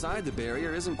area outside the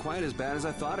barrier isn't quite as bad as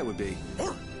I thought it would be.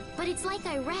 But it's like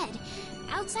I read.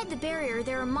 Outside the barrier,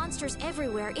 there are monsters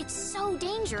everywhere. It's so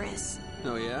dangerous.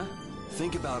 Oh yeah?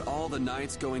 Think about all the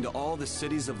knights going to all the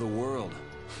cities of the world.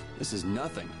 This is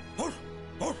nothing. But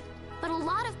a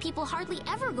lot of people hardly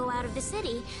ever go out of the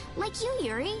city, like you,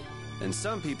 Yuri. And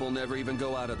some people never even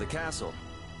go out of the castle.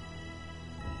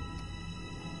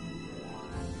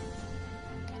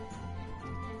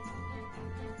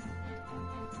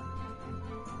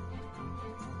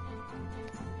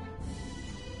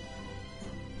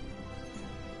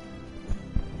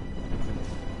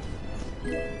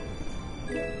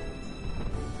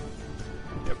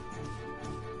 Yep.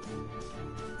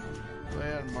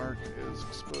 Landmark is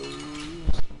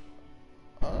exposed.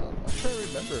 I'm trying to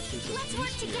remember if there's a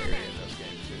bestiary in this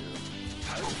game too. I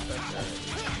respect that.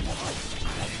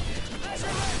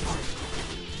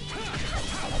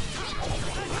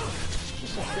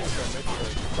 Just in case I make sure I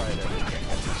find everything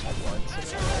at least once in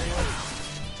an area.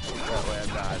 That way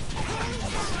I'm not.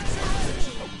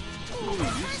 Ooh,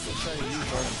 you still trying to use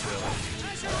one drill.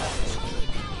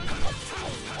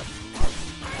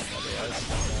 Okay, I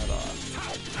set that off.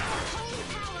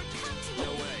 No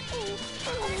way.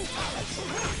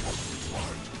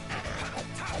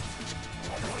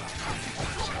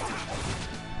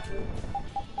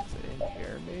 Is it in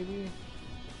here, maybe?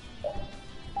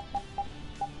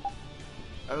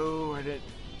 Oh, I didn't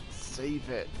save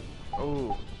it.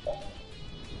 Oh.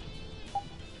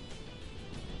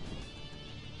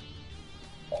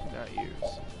 Do not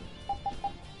use.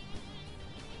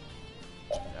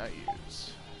 Do not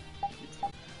use. Keep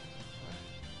them.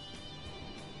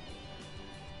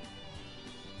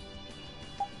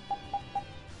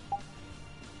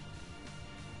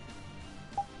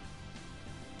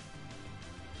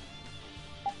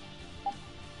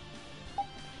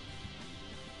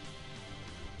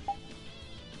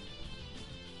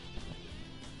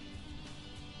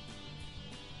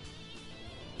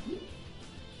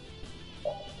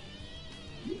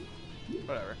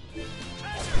 Whatever.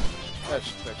 That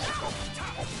should fix it.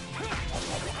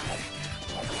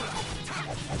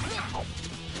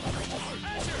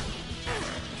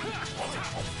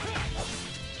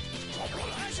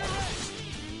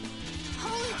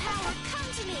 Holy power, come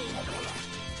to me!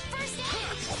 First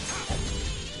aid!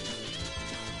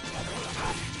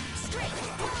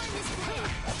 Strength, born this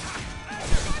blade!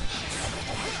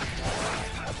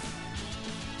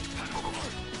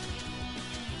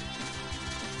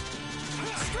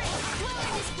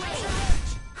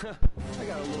 I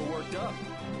got a little worked up.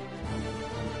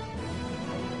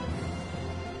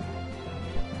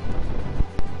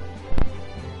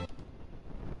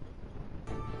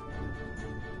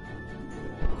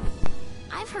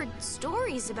 I've heard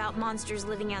stories about monsters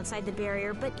living outside the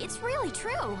barrier, but it's really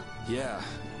true. Yeah,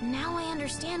 Now I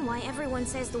understand why everyone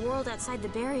says the world outside the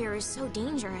barrier is so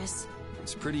dangerous.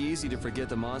 it's pretty easy to forget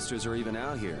the monsters are even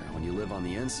out here when you live on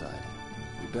the inside.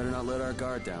 We better not let our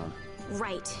guard down.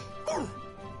 Right.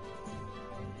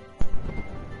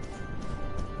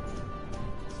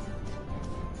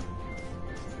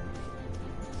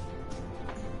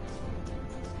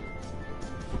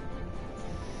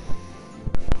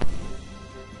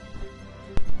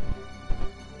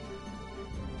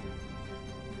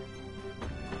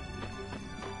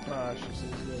 Ah, she says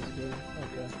you guys good.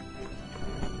 Okay.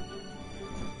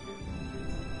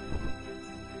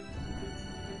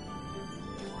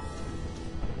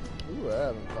 Ooh, I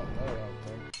haven't found that, I don't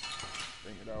think.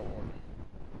 Bring it out one.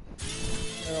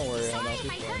 Hey, don't worry, Sorry I'll if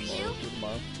I be hurt you.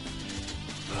 tomorrow.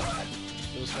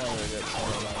 Just wanted to get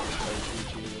someone out of the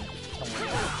PG.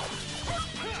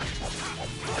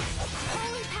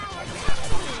 Holy power, come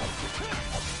to me!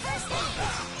 First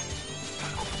aid!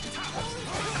 Holy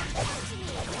power, come to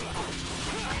me!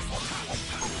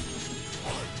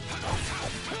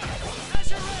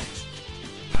 Pressure wrench!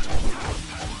 Holy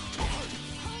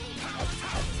power,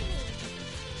 come to me!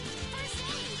 First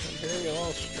aid! Here you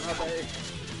go, strawberry.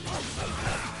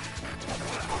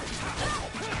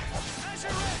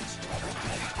 Pressure wrench!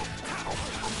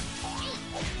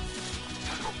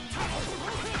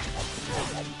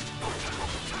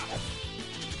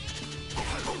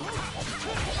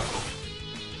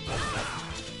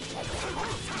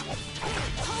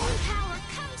 Holy power,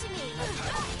 come to me!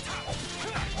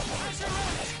 Pressure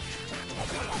wrench!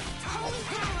 Holy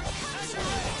power, come to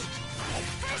me!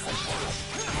 First aid!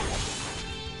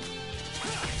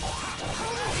 Holy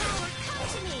power, come to me! First aid! Holy power, come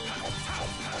to me!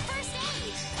 First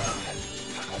aid!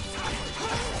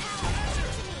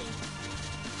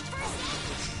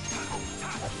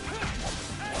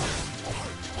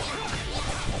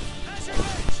 Pressure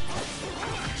wrench! Pressure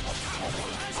wrench!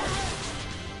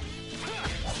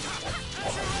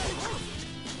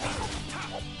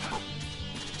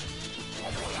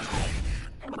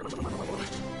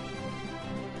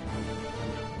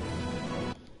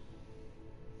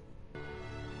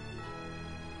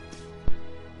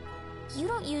 You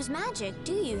don't use magic,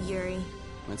 do you, Yuri?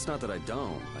 It's not that I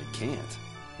don't, I can't.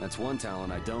 That's one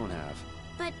talent I don't have.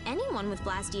 But anyone with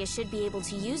Blastia should be able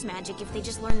to use magic if they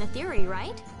just learn the theory,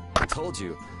 right? I told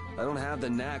you, I don't have the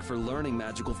knack for learning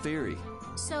magical theory.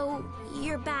 So,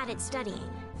 you're bad at studying.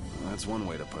 That's one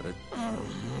way to put it. I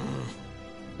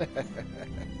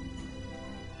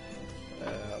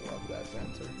love that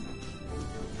answer.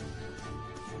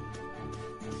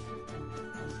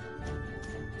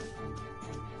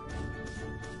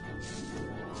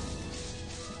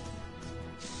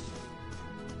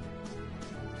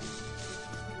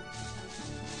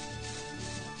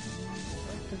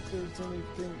 I don't think there's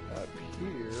anything up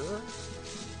here.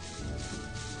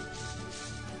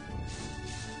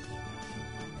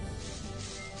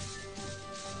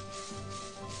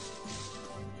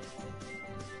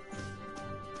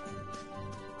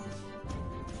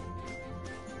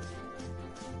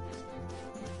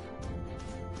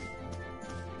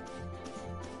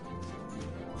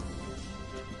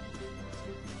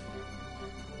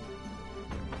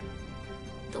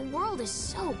 The world is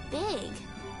so big.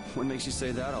 What makes you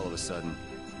say that all of a sudden?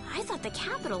 I thought the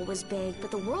capital was big,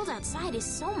 but the world outside is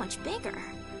so much bigger.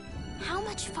 How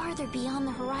much farther beyond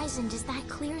the horizon does that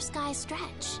clear sky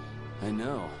stretch? I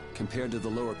know. Compared to the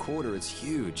lower quarter, it's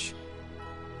huge.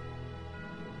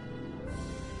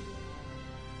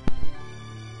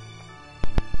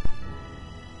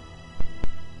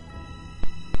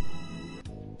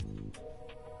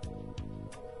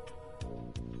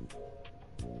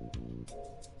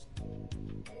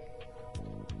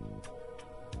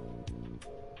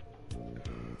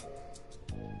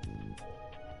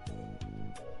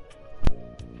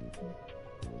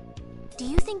 Do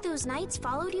you think those knights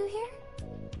followed you here?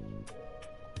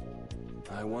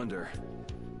 I wonder.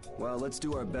 Well, let's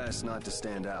do our best not to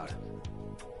stand out.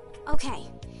 Okay,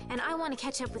 and I want to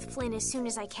catch up with Flynn as soon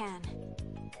as I can.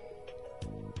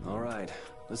 All right,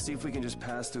 let's see if we can just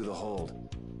pass through the hold.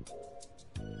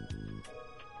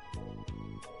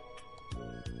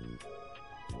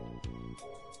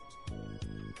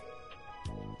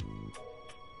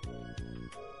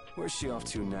 Where's she off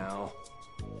to now?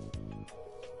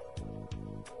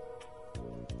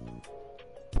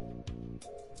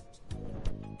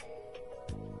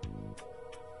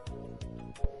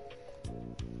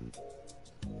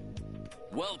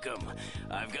 Welcome.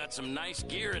 I've got some nice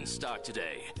gear in stock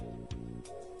today.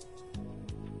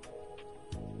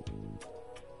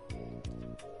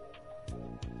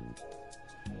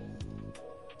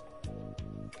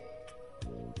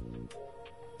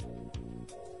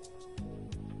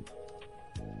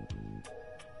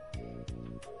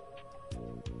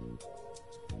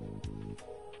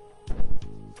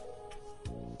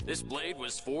 This blade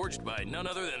was forged by none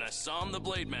other than Assam the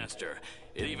Blade Master.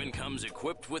 It even comes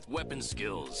equipped with weapon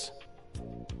skills.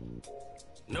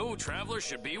 No traveler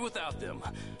should be without them.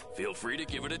 Feel free to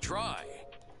give it a try.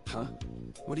 Huh?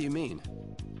 What do you mean?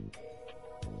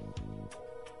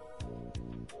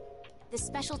 The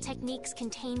special techniques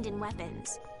contained in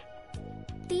weapons.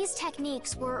 These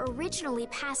techniques were originally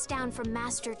passed down from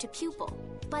master to pupil,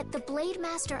 but the Blade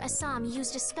Master Assam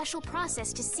used a special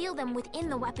process to seal them within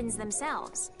the weapons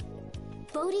themselves.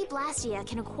 Bodhi Blastia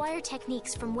can acquire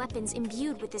techniques from weapons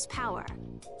imbued with this power.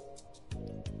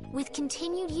 With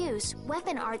continued use,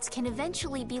 weapon arts can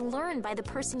eventually be learned by the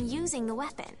person using the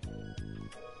weapon.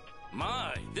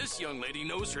 My, this young lady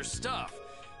knows her stuff.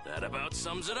 That about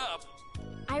sums it up.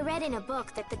 I read in a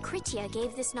book that the Kritya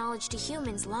gave this knowledge to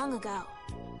humans long ago.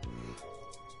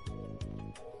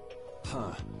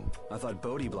 Huh. I thought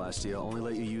Bodhi Blastia only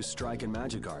let you use strike and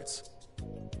magic arts.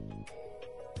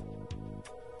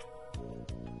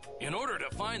 In order to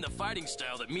find the fighting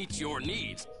style that meets your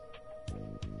needs,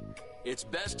 it's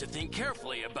best to think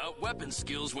carefully about weapon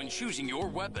skills when choosing your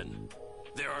weapon.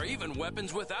 There are even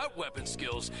weapons without weapon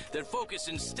skills that focus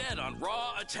instead on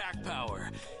raw attack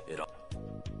power.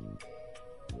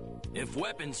 If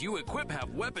weapons you equip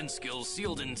have weapon skills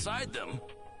sealed inside them,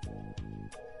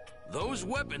 those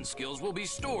weapon skills will be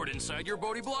stored inside your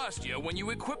Bodhi Blastia when you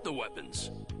equip the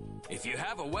weapons. If you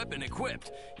have a weapon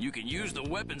equipped, you can use the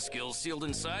weapon skills sealed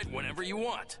inside whenever you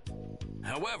want.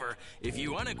 However, if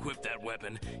you unequip that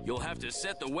weapon, you'll have to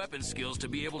set the weapon skills to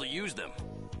be able to use them.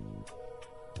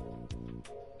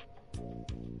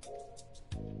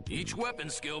 Each weapon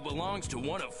skill belongs to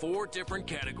one of 4 different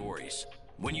categories.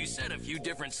 When you set a few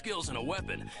different skills in a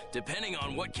weapon, depending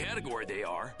on what category they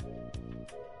are,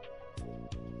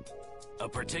 a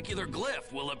particular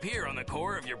glyph will appear on the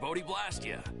core of your Bodhi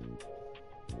Blastia.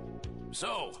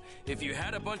 So, if you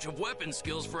had a bunch of weapon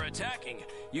skills for attacking,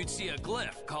 you'd see a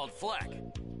glyph called Fleck.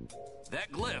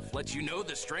 That glyph lets you know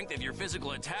the strength of your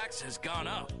physical attacks has gone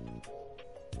up.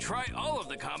 Try all of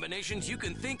the combinations you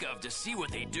can think of to see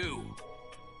what they do.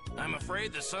 I'm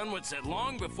afraid the sun would set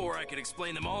long before I could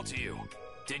explain them all to you.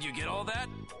 Did you get all that?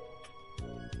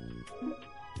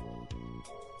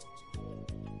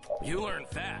 You learn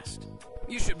fast.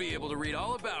 You should be able to read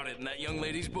all about it in that young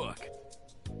lady's book.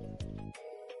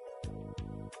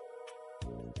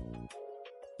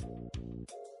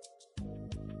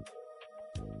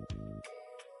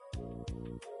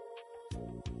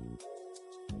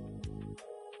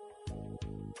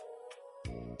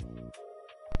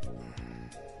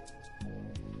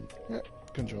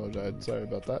 Controller died. Sorry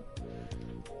about that.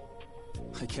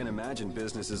 I can't imagine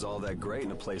business is all that great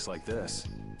in a place like this.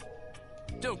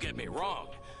 Don't get me wrong.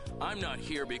 I'm not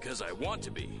here because I want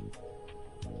to be.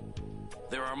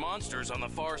 There are monsters on the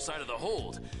far side of the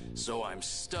hold, so I'm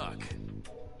stuck.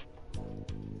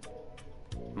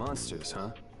 Monsters,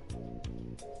 huh?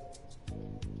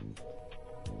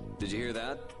 Did you hear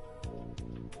that?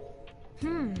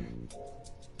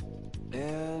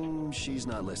 And she's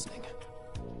not listening.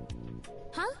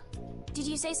 Huh? Did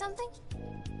you say something?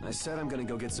 I said I'm gonna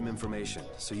go get some information,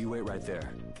 so you wait right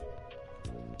there.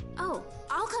 Oh,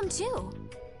 I'll come too.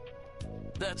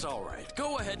 That's all right.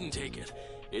 Go ahead and take it.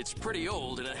 It's pretty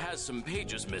old and it has some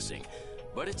pages missing,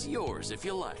 but it's yours if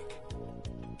you like.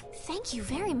 Thank you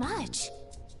very much.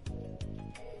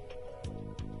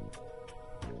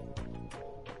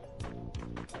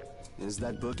 Is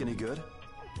that book any good?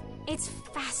 It's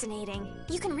fascinating.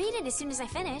 You can read it as soon as I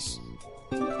finish.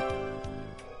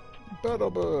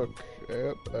 Battle book.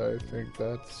 Yep, I think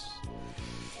that's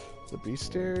the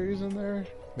bestiaries in there.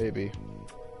 Maybe.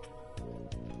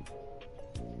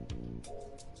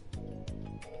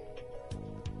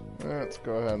 Let's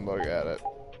go ahead and look at it.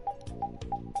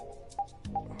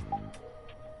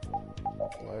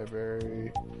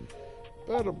 Library.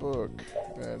 Battle book.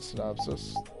 And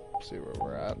synopsis. See where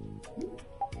we're at.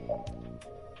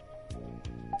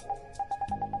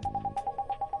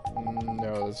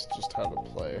 No, that's just how to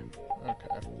play.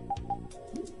 Okay.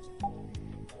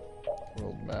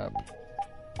 World map.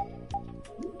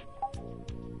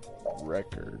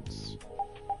 Records.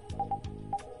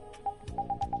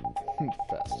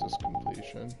 Fastest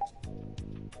completion.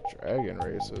 Dragon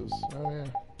races. Oh yeah.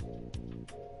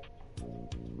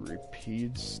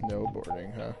 Repeat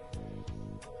snowboarding, huh?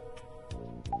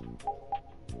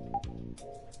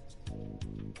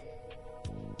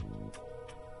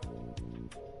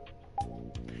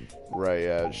 Right,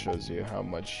 yeah, it shows you how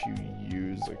much you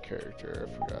use a character.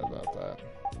 I forgot about that.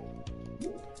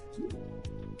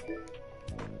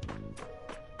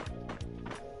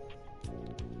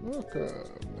 Welcome.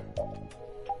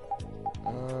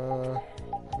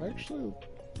 I'm actually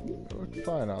look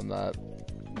fine on that.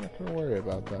 I'm not gonna worry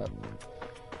about that.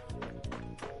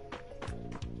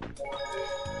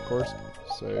 Of course,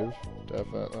 save,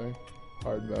 definitely.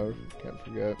 Hard mode, can't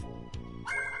forget.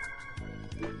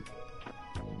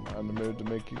 I'm in the mood to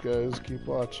make you guys keep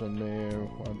watching me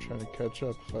while I'm trying to catch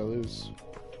up if I lose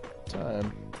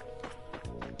time.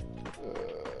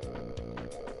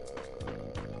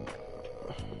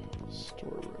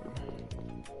 Storeroom.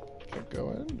 Can't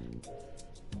go in.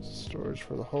 Storage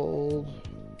for the hold.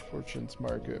 Fortune's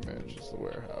Market manages the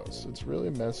warehouse. It's really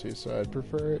messy, so I'd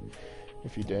prefer it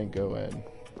if you didn't go in.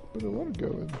 But I want to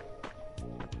go in.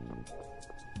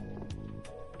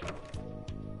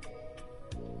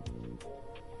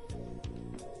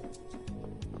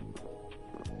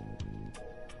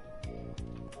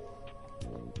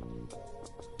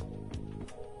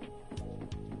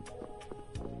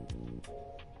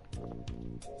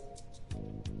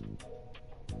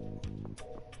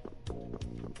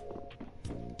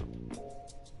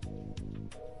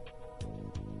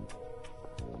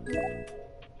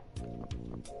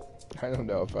 I don't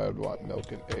know if I would want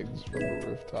milk and eggs from the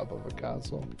rooftop of a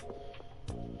castle.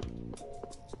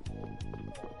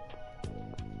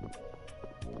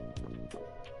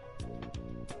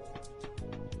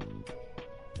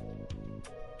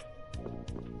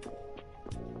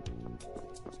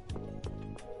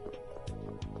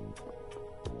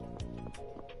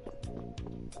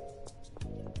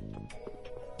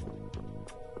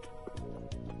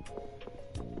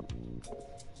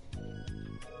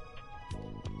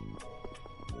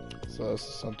 So this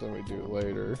is something we do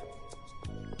later.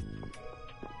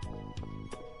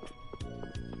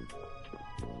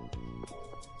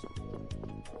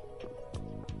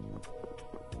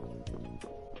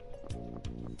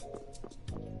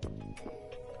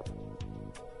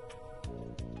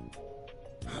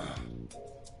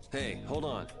 Hey, hold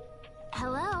on.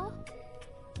 Hello?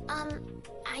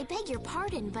 I beg your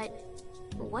pardon, but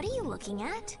what are you looking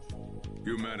at?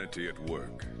 Humanity at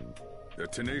work. Their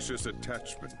tenacious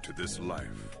attachment to this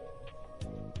life.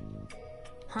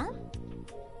 Huh?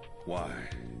 Why?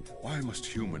 Why must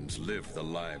humans live the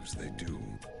lives they do?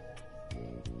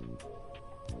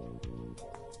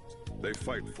 They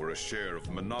fight for a share of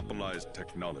monopolized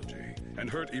technology and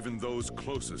hurt even those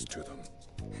closest to them.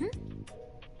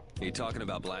 Are you talking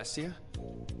about Blastia?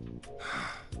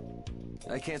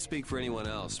 I can't speak for anyone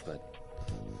else, but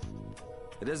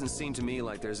it doesn't seem to me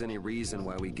like there's any reason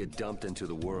why we get dumped into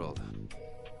the world.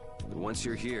 But once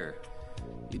you're here,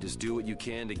 you just do what you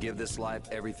can to give this life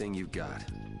everything you've got.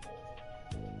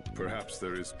 Perhaps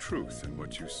there is truth in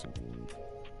what you say.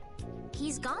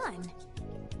 He's gone.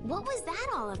 What was that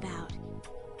all about?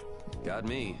 Got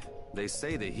me. They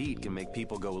say the heat can make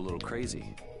people go a little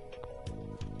crazy.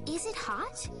 Is it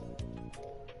hot?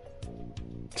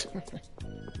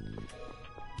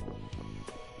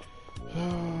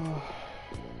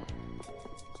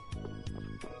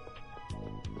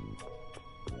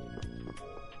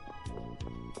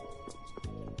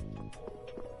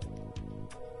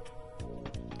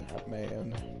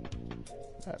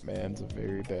 That man's a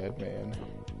very bad man.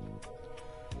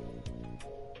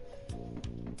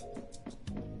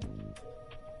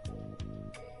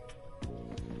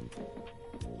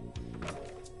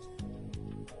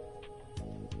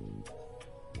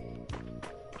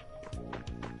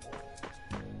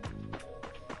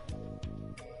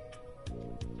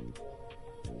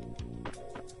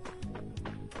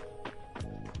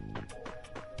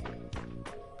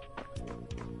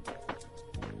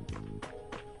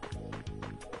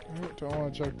 Don't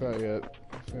want to check that yet.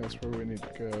 I think that's where we need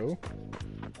to go.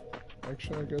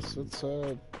 Actually, I guess that's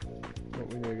what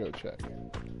we need to go check.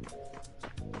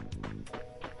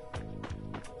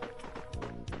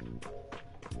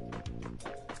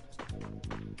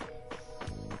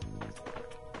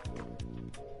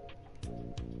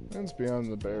 Lands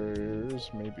beyond the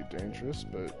barriers may be dangerous,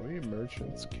 but we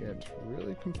merchants can't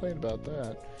really complain about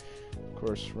that. Of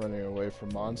course, running away from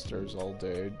monsters all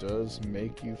day does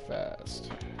make you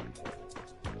fast.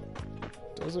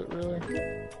 Does it really?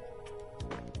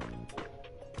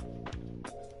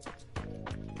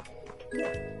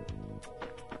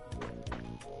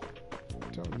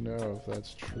 Don't know if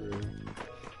that's true.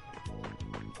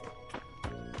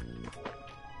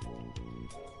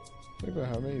 Think about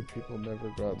how many people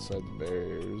never go outside the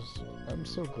barriers. I'm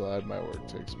so glad my work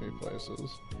takes me places.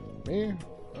 Me?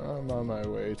 I'm on my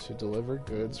way to deliver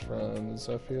goods from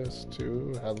Zephyus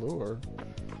to Halure.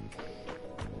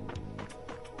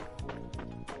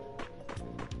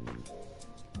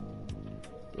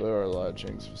 There are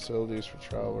lodgings, facilities for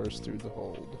travelers through the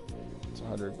hold. It's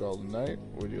 100 gold a night.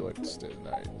 Would you like to stay the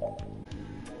night?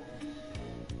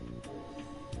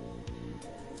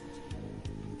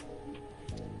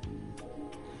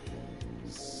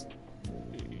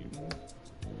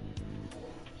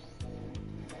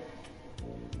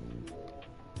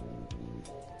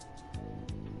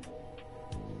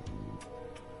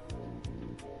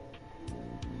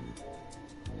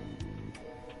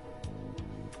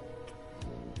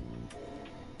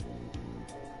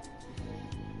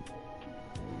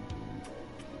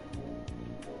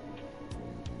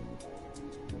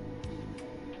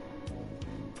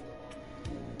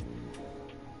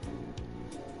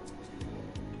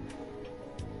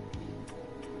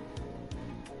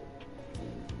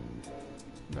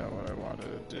 Not what I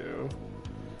wanted to do.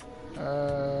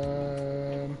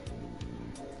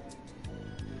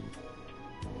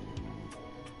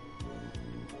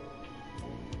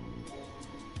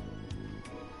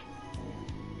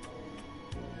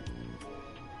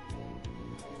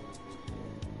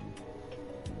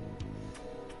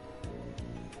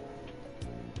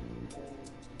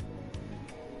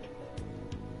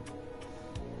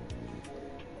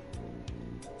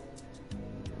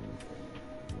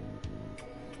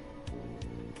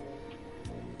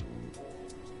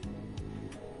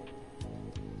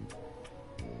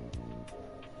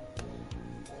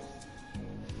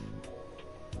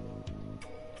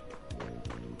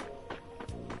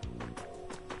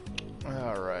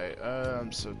 Alright,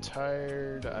 I'm so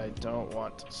tired. I don't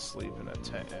want to sleep in a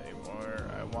tent anymore.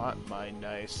 I want my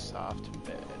nice soft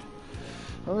bed.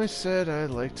 Always said I'd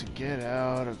like to get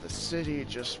out of the city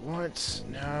just once.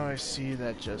 Now I see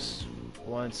that just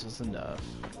once is enough.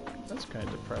 That's kind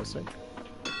of depressing.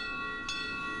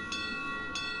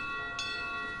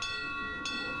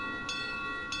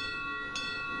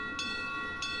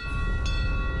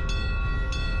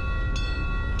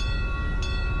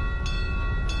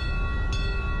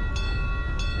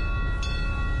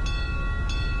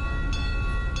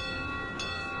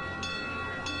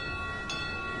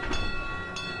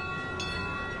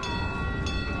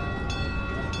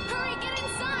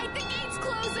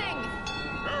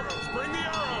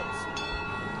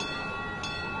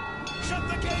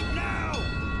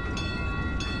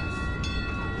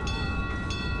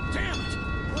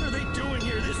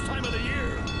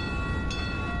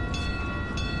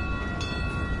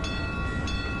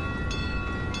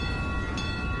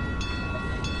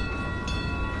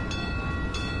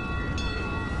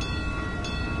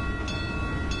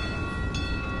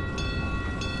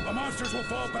 Monsters will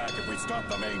fall back if we stop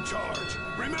the main charge.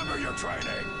 Remember your training!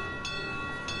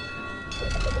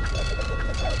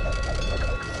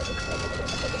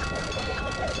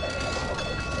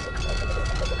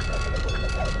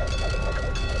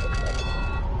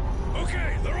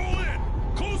 Okay, they're all in!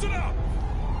 Close it up!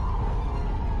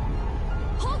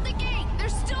 Hold the gate!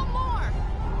 There's still more!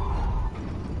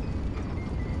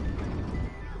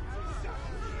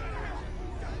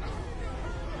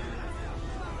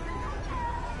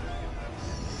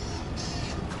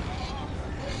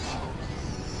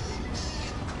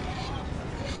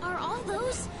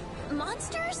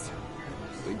 Monsters?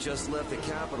 We just left the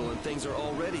capital and things are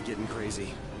already getting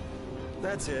crazy.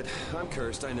 That's it. I'm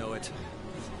cursed, I know it.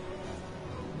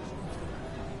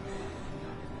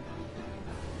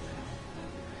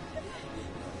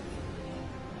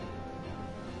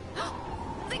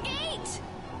 The gate!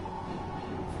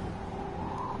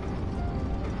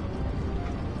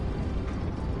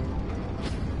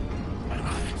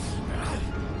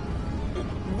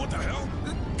 What the hell?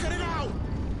 Cut it out!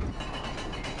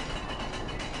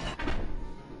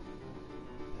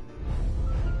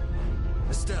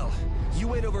 Estelle, you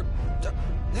wait over...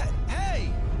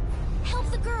 Hey!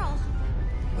 Help the girl!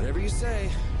 Whatever you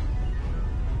say.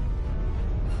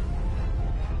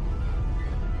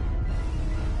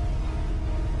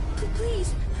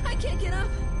 Please, I can't get up.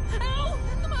 Ow!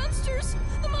 The monsters!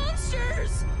 The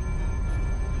monsters!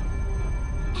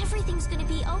 Everything's gonna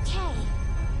be okay.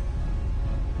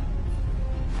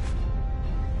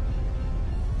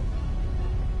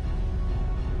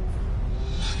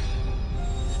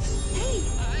 Hey,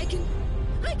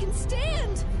 I can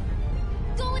stand!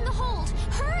 Go in the hold!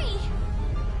 Hurry!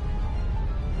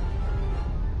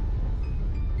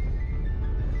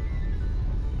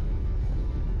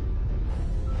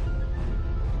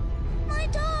 My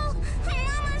doll! My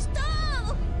mama's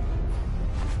doll!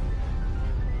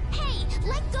 Hey,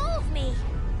 let go of me!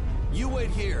 You wait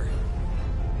here.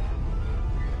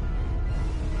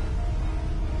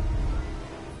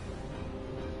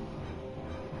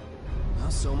 Well,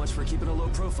 so much for keeping a low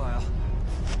profile.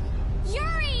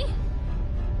 Yuri!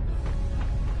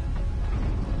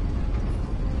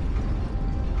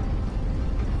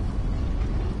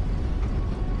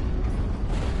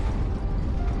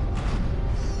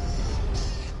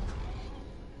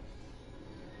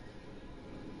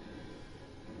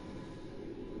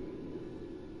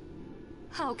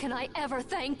 How can I ever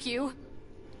thank you?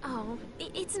 Oh,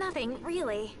 it's nothing,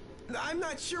 really. I'm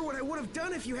not sure what I would have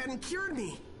done if you hadn't cured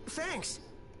me. Thanks.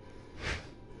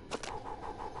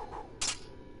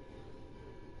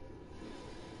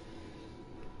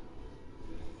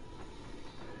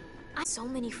 So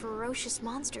many ferocious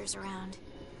monsters around.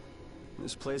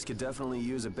 This place could definitely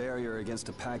use a barrier against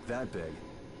a pack that big.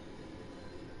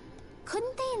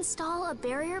 Couldn't they install a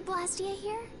barrier blastia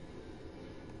here?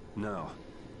 No.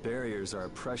 Barriers are a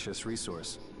precious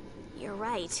resource. You're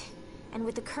right. And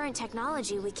with the current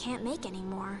technology, we can't make any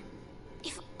more.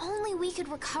 If only we could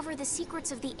recover the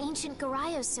secrets of the ancient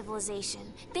Garayos civilization.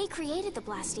 They created the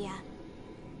blastia.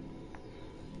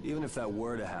 Even if that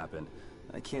were to happen,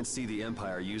 I can't see the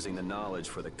Empire using the knowledge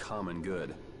for the common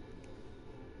good.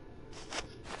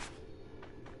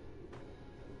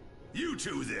 You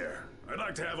two there. I'd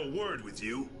like to have a word with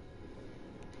you.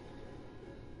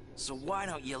 So why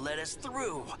don't you let us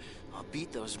through? I'll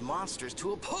beat those monsters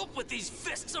to a pulp with these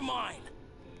fists of mine!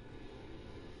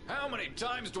 How many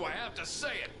times do I have to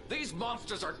say it? These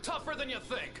monsters are tougher than you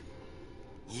think!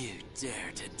 You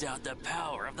dare to doubt the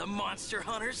power of the monster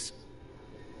hunters?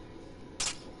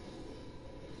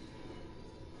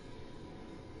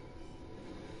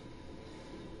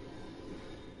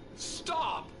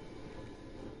 Stop!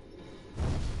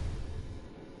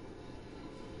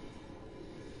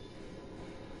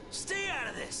 Stay out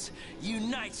of this! You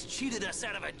knights cheated us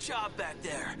out of a job back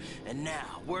there, and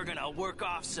now we're gonna work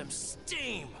off some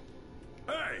steam!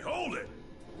 Hey, hold it!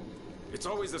 It's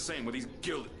always the same with these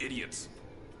guild idiots.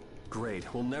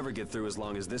 Great, we'll never get through as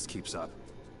long as this keeps up.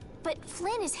 But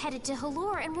Flynn is headed to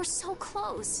Halure and we're so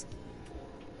close.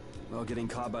 Well, getting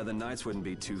caught by the Knights wouldn't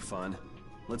be too fun.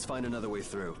 Let's find another way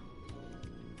through.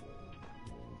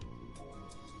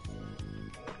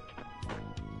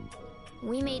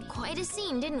 We made quite a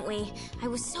scene, didn't we? I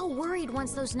was so worried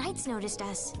once those Knights noticed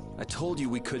us. I told you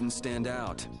we couldn't stand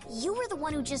out. You were the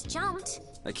one who just jumped.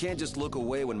 I can't just look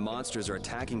away when monsters are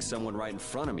attacking someone right in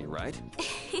front of me, right?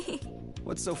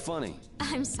 What's so funny?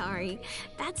 I'm sorry.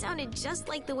 That sounded just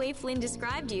like the way Flynn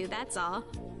described you, that's all.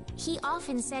 He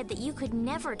often said that you could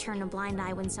never turn a blind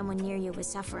eye when someone near you was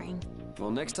suffering.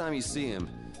 Well, next time you see him,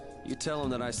 you tell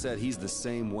him that I said he's the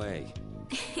same way.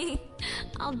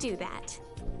 I'll do that.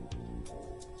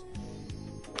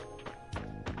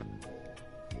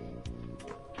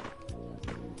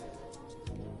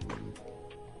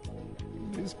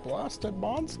 These blasted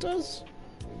monsters?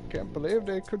 Can't believe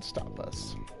they could stop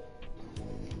us.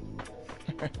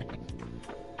 You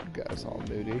guys all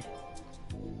moody.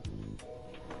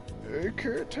 I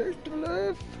can't take the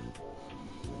lift.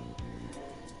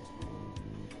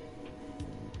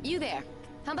 You there.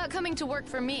 How about coming to work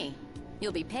for me?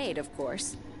 You'll be paid, of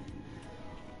course.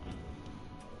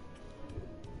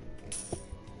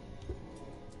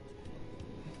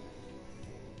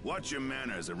 Watch your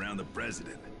manners around the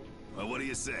president. Well, what do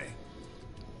you say?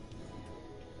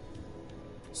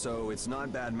 So it's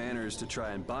not bad manners to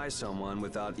try and buy someone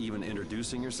without even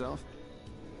introducing yourself?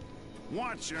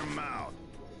 Watch your mouth.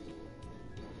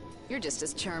 You're just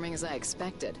as charming as I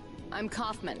expected. I'm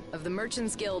Kaufman of the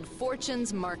Merchants Guild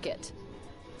Fortune's Market.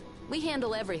 We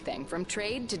handle everything from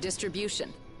trade to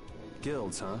distribution.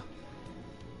 Guilds, huh?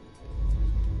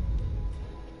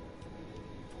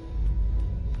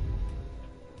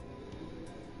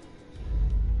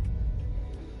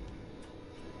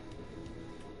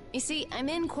 You see, I'm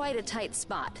in quite a tight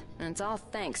spot, and it's all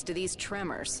thanks to these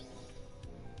tremors.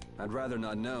 I'd rather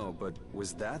not know, but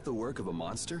was that the work of a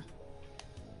monster?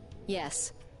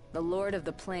 Yes, the Lord of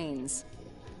the Plains.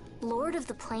 Lord of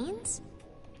the Plains?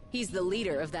 He's the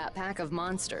leader of that pack of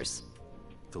monsters.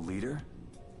 The leader?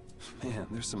 Man,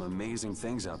 there's some amazing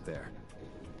things out there.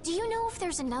 Do you know if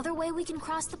there's another way we can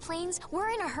cross the plains? We're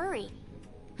in a hurry.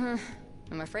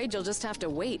 I'm afraid you'll just have to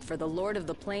wait for the Lord of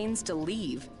the Plains to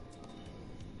leave.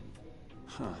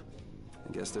 Huh.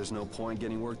 I guess there's no point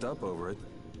getting worked up over it.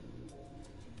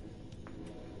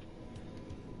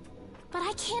 But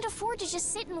I can't afford to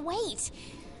just sit and wait.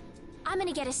 I'm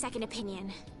gonna get a second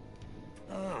opinion.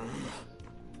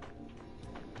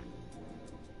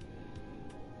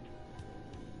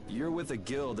 You're with a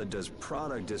guild that does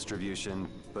product distribution,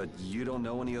 but you don't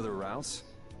know any other routes?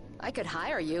 I could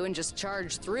hire you and just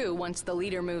charge through once the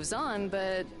leader moves on,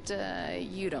 but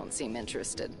you don't seem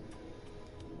interested.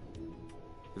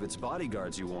 If it's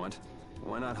bodyguards you want,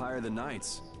 why not hire the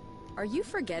knights? Are you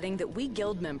forgetting that we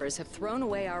guild members have thrown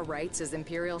away our rights as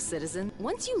Imperial citizens?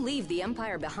 Once you leave the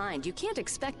Empire behind, you can't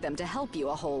expect them to help you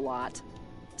a whole lot.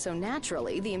 So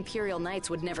naturally, the Imperial Knights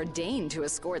would never deign to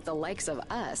escort the likes of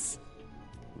us.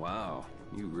 Wow,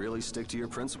 you really stick to your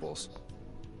principles.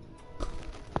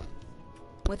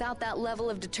 Without that level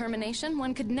of determination,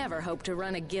 one could never hope to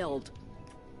run a guild.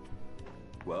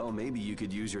 Well, maybe you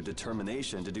could use your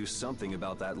determination to do something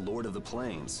about that Lord of the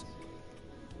Plains.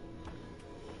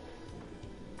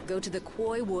 Go to the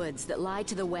Koi Woods that lie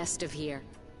to the west of here.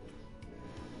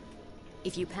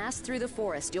 If you pass through the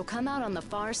forest, you'll come out on the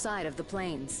far side of the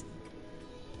plains.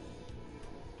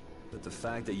 But the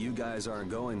fact that you guys aren't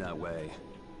going that way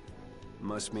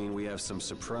must mean we have some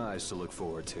surprise to look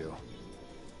forward to.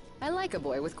 I like a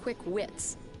boy with quick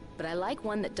wits, but I like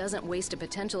one that doesn't waste a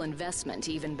potential investment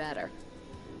even better.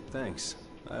 Thanks.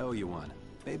 I owe you one.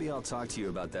 Maybe I'll talk to you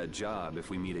about that job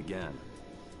if we meet again.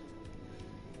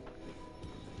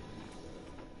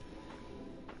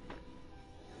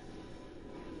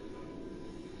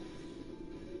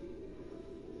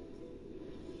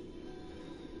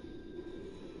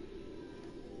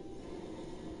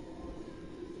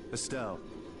 Estelle.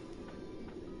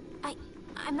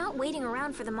 I'm not waiting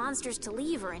around for the monsters to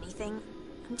leave or anything.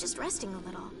 I'm just resting a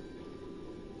little.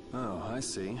 Oh, I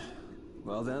see.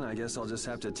 Well then, I guess I'll just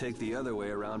have to take the other way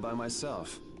around by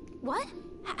myself. What?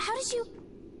 How did you...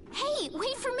 Hey,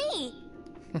 wait for me!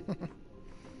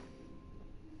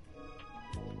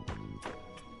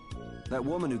 That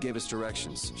woman who gave us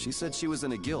directions, she said she was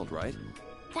in a guild, right?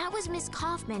 That was Miss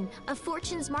Kaufman of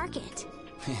Fortune's Market.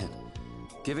 Man,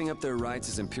 giving up their rights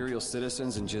as Imperial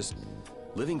citizens and just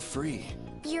living free.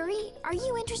 Yuri, are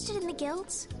you interested in the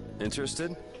guilds?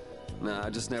 Interested? Nah,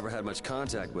 I just never had much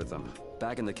contact with them.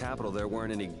 Back in the capital, there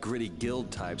weren't any gritty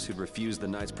guild types who'd refuse the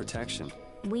Knight's protection.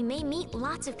 We may meet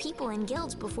lots of people in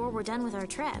guilds before we're done with our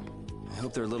trip. I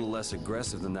hope they're a little less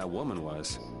aggressive than that woman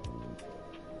was.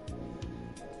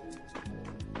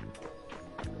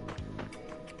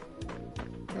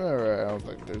 Alright, I don't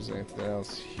think there's anything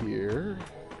else here.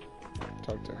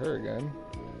 Talk to her again.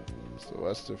 It's the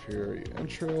west of here. Are you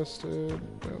interested?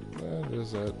 Nope, that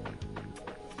is it.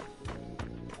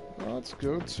 Let's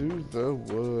go to the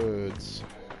woods.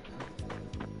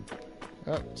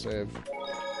 Oh, save.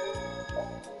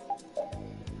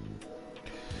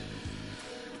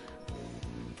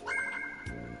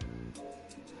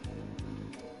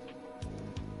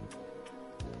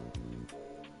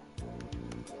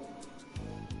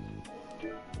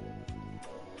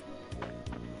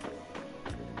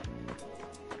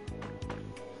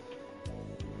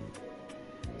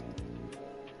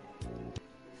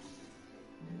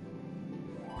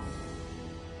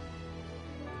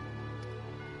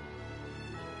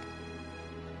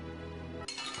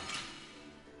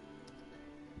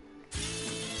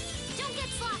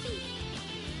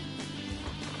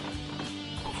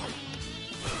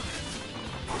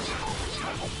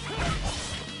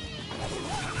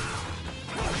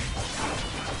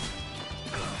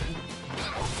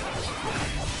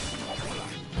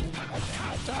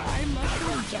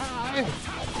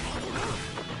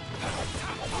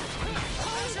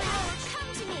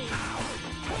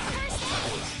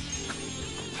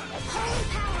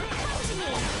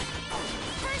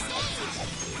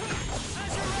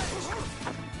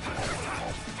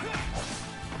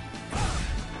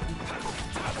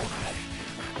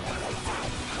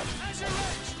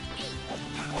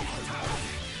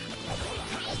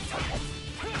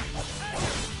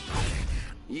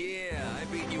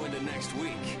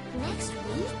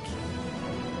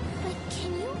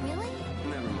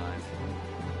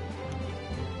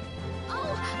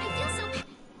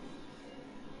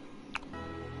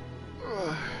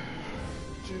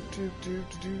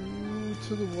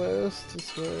 To the west,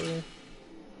 this way.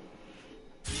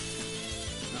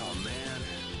 Oh man.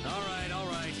 Alright,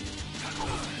 alright.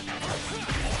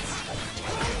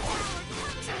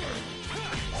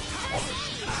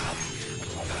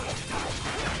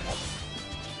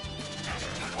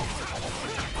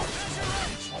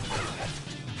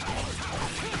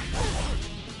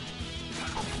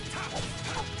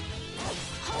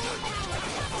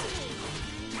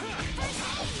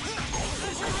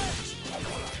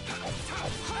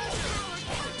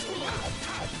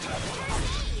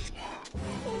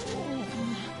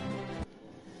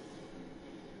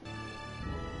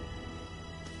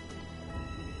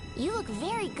 You look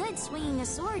very good swinging a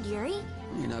sword, Yuri.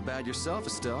 You're not bad yourself,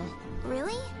 Estelle.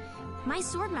 Really? My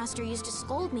swordmaster used to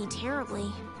scold me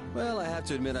terribly. Well, I have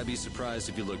to admit I'd be surprised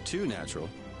if you looked too natural.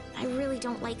 I really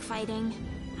don't like fighting.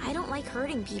 I don't like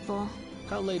hurting people.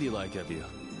 How ladylike of you.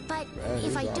 But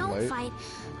if I don't fight,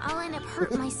 I'll end up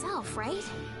hurting myself, right?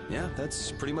 Yeah,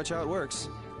 that's pretty much how it works.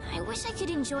 I wish I could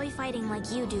enjoy fighting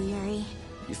like you do, Yuri.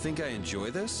 You think I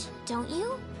enjoy this? Don't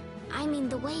you? I mean,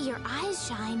 the way your eyes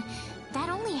shine, that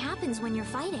only happens when you're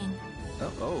fighting.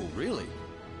 Oh, really?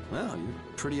 Well, you're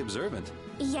pretty observant.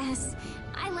 Yes,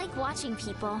 I like watching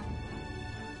people.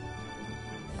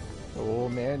 Oh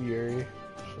man, Yuri.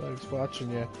 She likes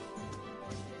watching you.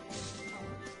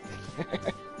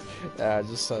 Yeah,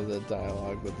 just some of the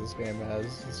dialogue that this game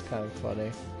has. It's kind of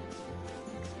funny.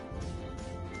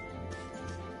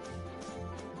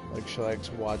 Like, she likes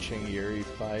watching Yuri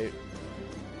fight.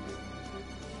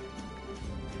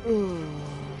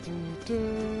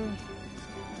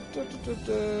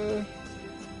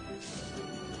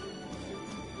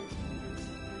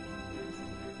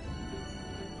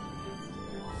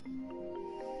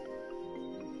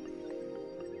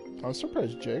 I'm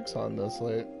surprised Jake's on this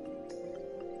late.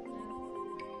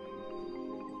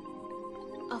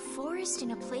 A forest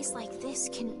in a place like this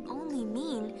can only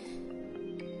mean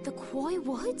the Koi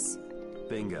Woods?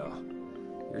 Bingo.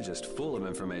 You're just full of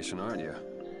information, aren't you?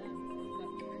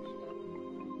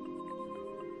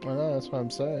 I know, that's what I'm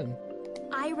saying.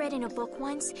 I read in a book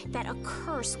once that a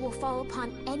curse will fall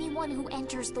upon anyone who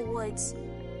enters the woods.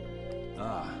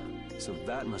 Ah, so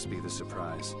that must be the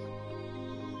surprise.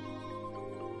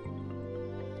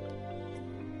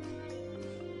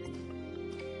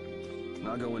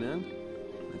 Not going in?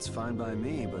 It's fine by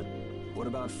me, but what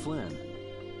about Flynn?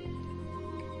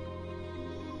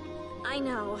 I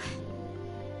know.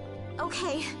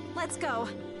 Okay, let's go.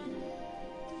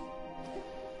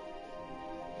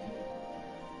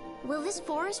 Will this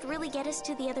forest really get us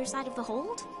to the other side of the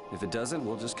hold? If it doesn't,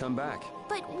 we'll just come back.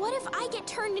 But what if I get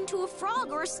turned into a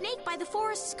frog or a snake by the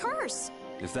forest's curse?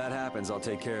 If that happens, I'll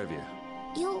take care of you.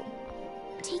 You'll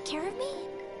take care of me?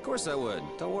 Of course I would.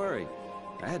 Don't worry.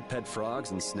 I had pet frogs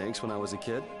and snakes when I was a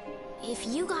kid. If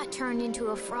you got turned into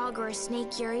a frog or a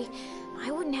snake, Yuri,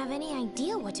 I wouldn't have any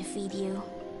idea what to feed you.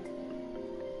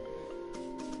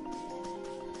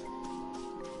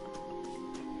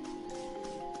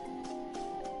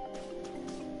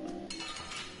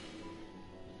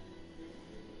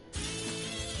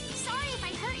 Sorry if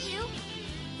I hurt you.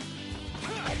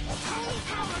 Holy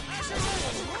power,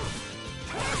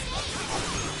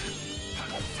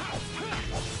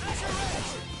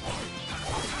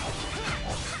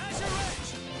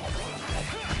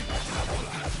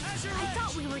 I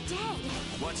thought we were dead.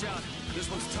 Watch out. This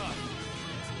one's tough.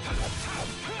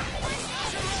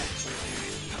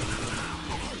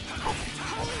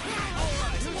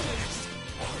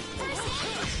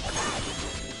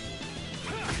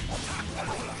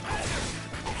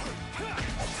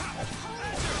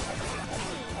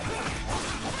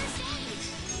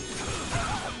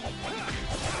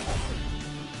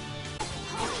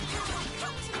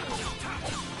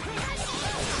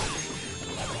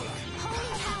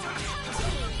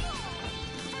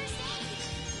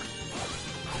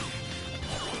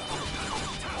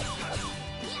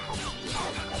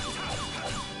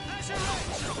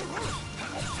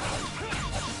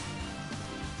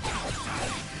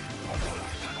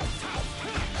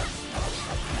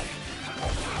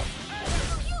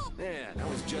 Man, I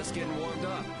was just getting warmed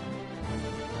up.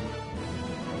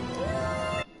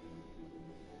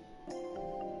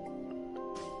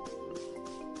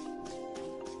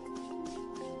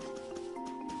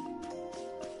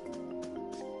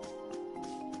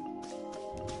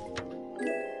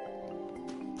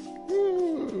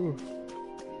 Woo!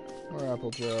 More Apple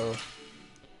Joe.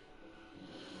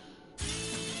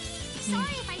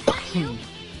 Sorry if I hurt you.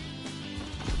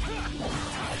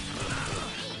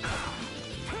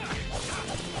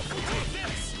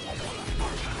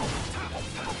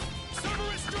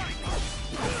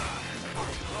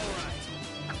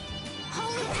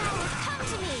 Holy power, come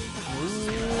to me.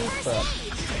 First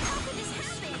aid. How could this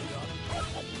happen?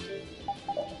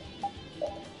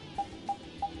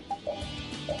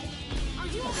 Are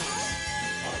you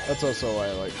okay? That's also why I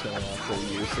like turning off the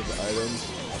use of items.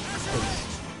 'Cause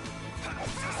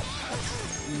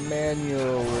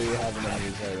manually having them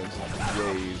use items is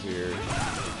way easier.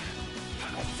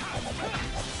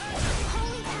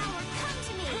 Holy power, come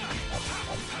to me.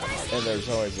 First And there's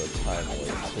always a time limit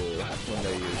too when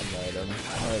they use an item.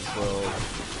 Might as well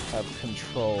have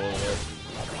control of it.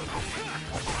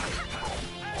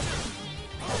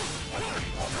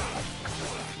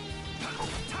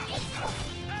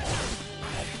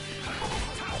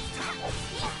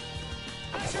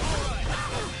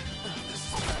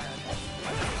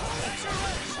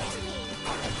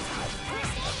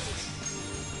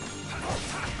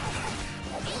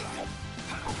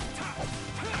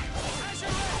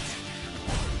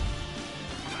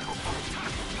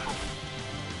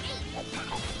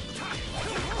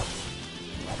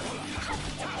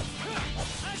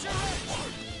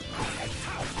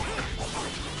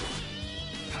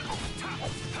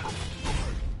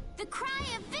 The cry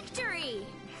of victory!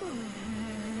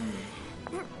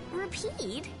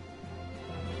 Repeat?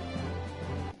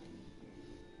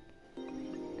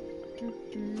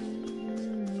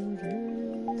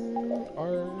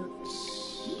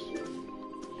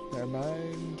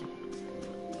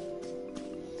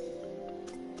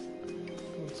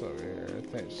 else over here? I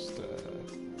think it's just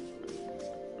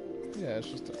yeah, it's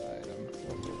just an item.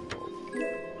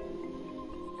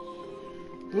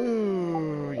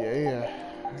 Ooh, yeah.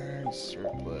 Iron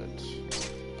circlet.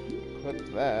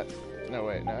 Equip that. No,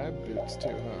 wait, no, I have boots too,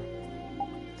 huh?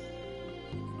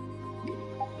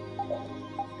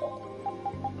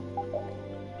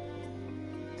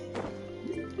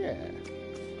 Yeah.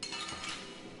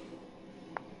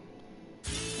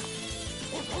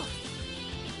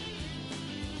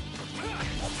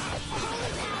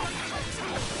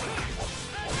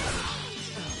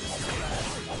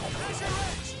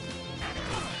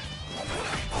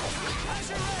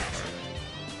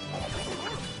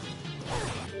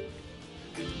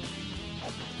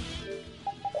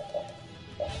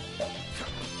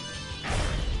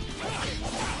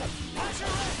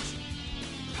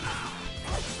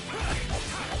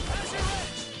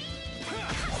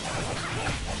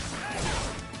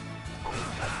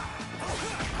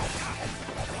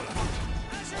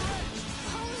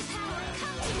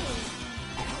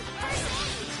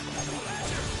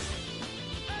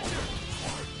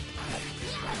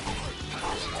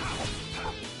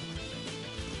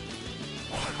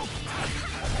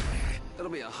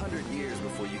 It'll be 100 years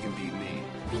before you can beat me.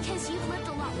 Because you've lived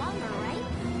a lot longer, right?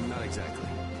 Not exactly.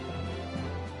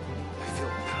 I feel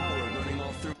power running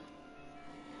all through.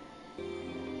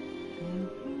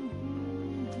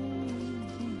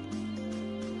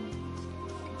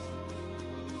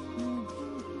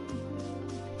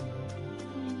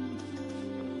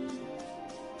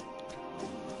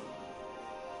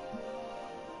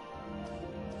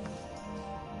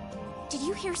 Did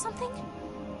you hear something?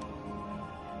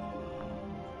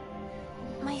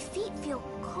 My feet feel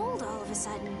cold all of a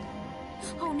sudden.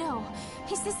 Oh no,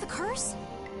 is this the curse?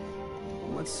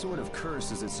 What sort of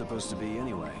curse is it supposed to be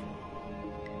anyway?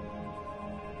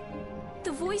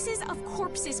 The voices of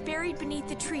corpses buried beneath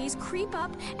the trees creep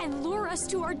up and lure us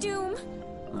to our doom.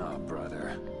 Oh,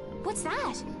 brother. What's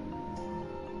that?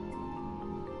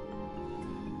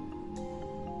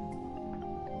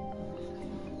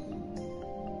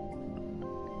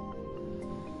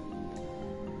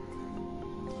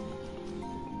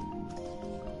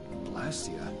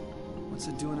 Vesperia? What's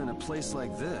it doing in a place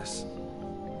like this?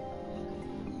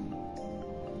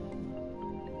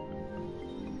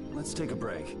 Let's take a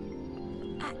break.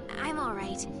 I'm all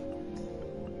right.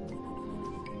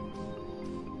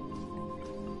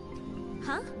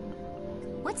 Huh?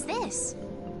 What's this?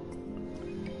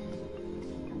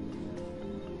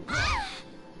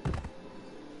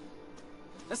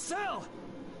 A cell!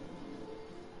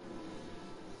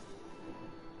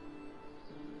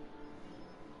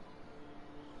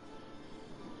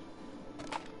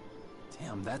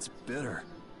 Damn, that's bitter.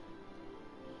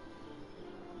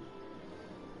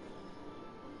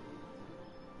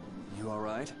 You all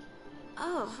right?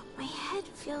 Oh, my head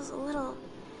feels a little...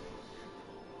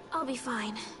 I'll be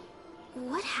fine.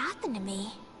 What happened to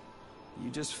me?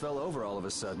 You just fell over all of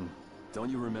a sudden. Don't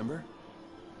you remember?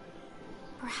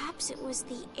 Perhaps it was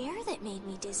the air that made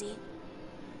me dizzy.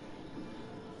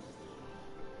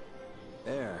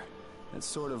 Air. It's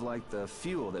sort of like the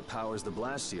fuel that powers the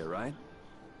Vesperia, right?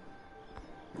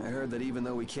 I heard that even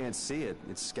though we can't see it,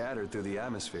 it's scattered through the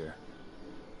atmosphere.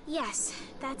 Yes,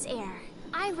 that's air.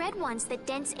 I read once that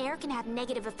dense air can have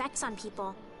negative effects on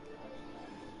people.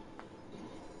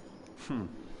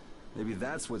 Maybe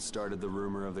that's what started the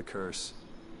rumor of the curse.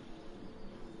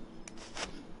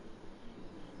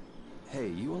 Hey,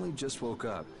 you only just woke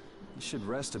up. You should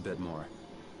rest a bit more.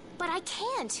 But I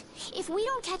can't! If we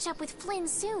don't catch up with Flynn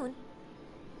soon...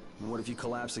 And what if you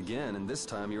collapse again, and this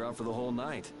time you're out for the whole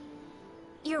night?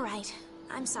 You're right.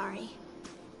 I'm sorry.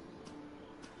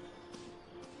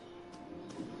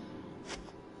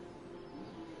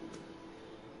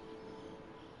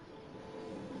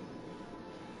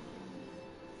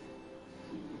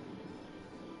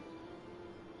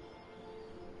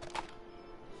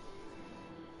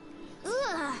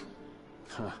 Ugh!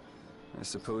 Huh. I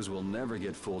suppose we'll never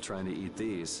get full trying to eat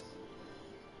these.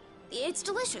 It's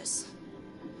delicious.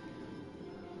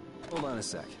 Hold on a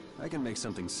sec. I can make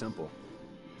something simple.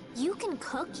 You can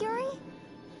cook, Yuri?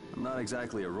 I'm not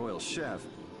exactly a royal chef.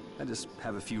 I just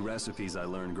have a few recipes I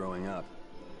learned growing up.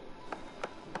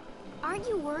 Aren't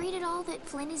you worried at all that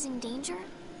Flynn is in danger?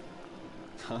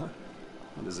 Huh?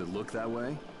 Does it look that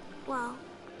way? Well,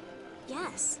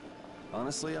 yes.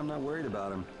 Honestly, I'm not worried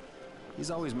about him. He's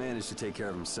always managed to take care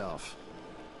of himself.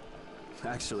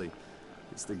 Actually,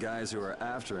 it's the guys who are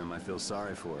after him I feel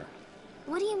sorry for.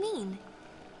 What do you mean?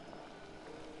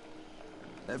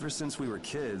 Ever since we were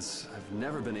kids, I've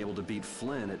never been able to beat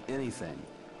Flynn at anything.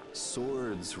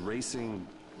 Swords, racing,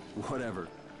 whatever.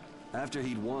 After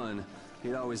he'd won,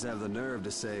 He'd always have the nerve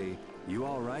to say, "You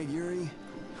all right, Yuri?"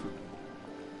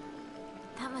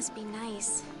 That must be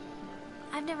nice.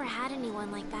 I've never had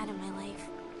anyone like that in my life.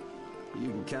 You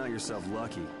can count yourself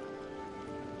lucky.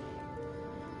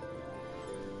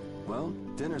 Well,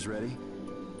 dinner's ready.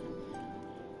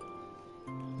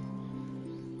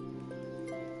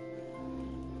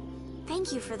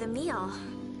 Thank you for the meal.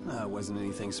 Wasn't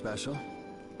anything special.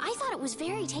 I thought it was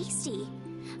very tasty.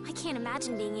 I can't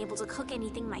imagine being able to cook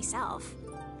anything myself.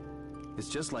 It's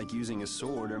just like using a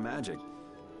sword or magic.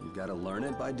 You've got to learn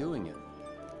it by doing it.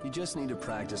 You just need to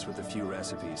practice with a few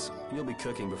recipes. You'll be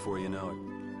cooking before you know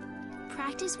it.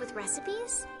 Practice with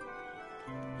recipes?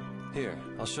 Here,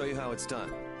 I'll show you how it's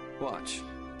done. Watch.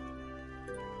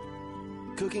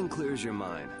 Cooking clears your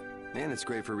mind, and it's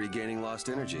great for regaining lost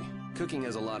energy. Cooking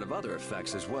has a lot of other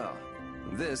effects as well.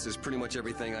 This is pretty much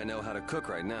everything I know how to cook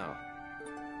right now.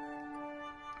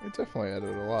 It definitely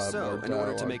added a lot more So, in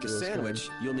order to make a this sandwich,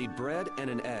 game. you'll need bread and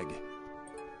an egg.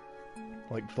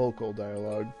 Like vocal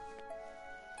dialogue.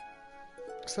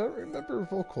 Because I don't remember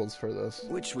vocals for this.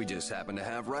 Which we just happen to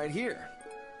have right here.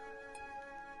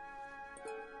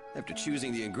 After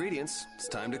choosing the ingredients, it's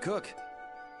time to cook.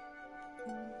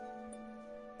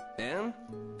 And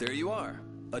there you are,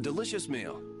 a delicious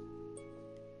meal.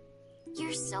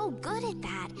 You're so good at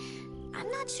that. I'm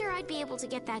not sure I'd be able to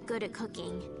get that good at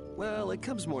cooking. Well, it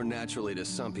comes more naturally to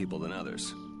some people than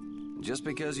others. Just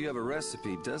because you have a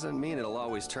recipe doesn't mean it'll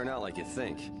always turn out like you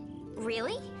think.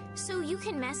 Really? So you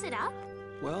can mess it up?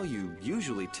 Well, you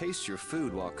usually taste your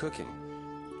food while cooking,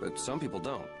 but some people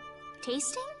don't.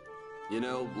 Tasting? You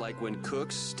know, like when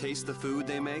cooks taste the food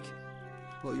they make?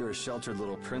 Well, you're a sheltered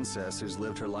little princess who's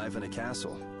lived her life in a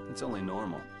castle. It's only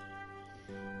normal.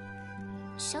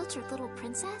 Sheltered little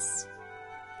princess?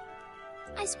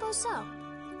 I suppose so.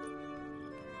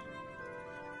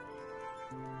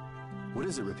 What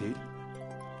is it, Repeat?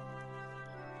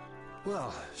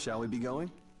 Well, shall we be going?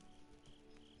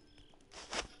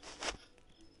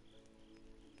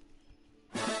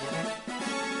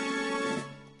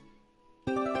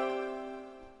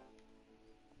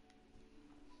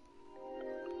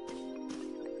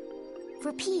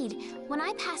 Repeat, when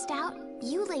I passed out,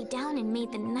 you laid down and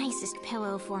made the nicest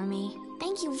pillow for me.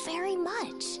 Thank you very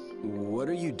much. What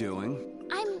are you doing?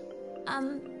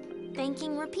 I'm,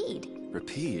 thanking Repeat.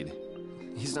 Repeat?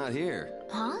 He's not here.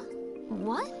 Huh?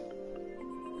 What?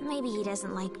 Maybe he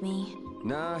doesn't like me.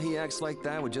 Nah, he acts like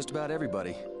that with just about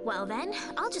everybody. Well then,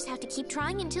 I'll just have to keep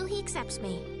trying until he accepts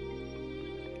me.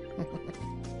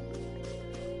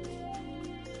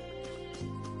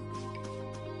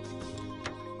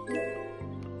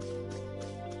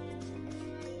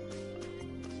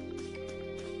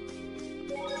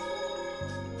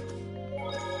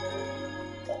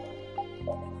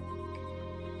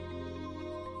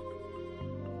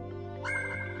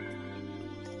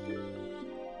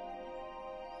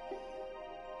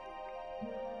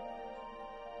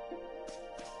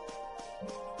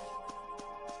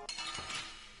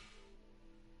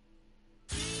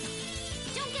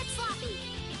 Don't get sloppy!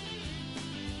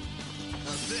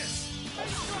 How's this?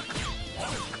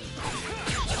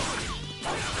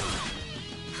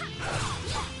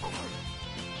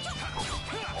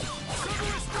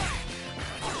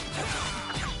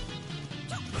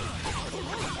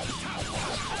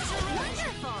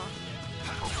 Wonderful!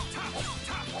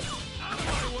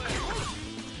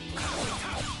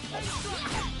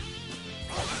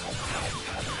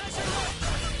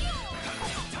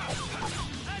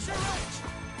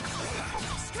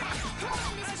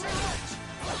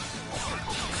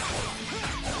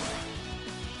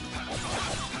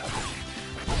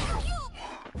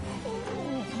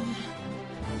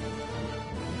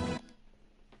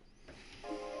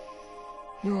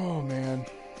 Oh man.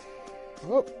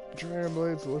 Well, Dragon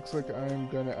Blades, it looks like I'm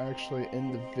gonna actually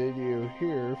end the video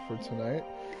here for tonight.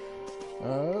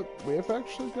 We have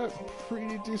actually got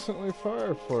pretty decently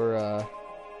far for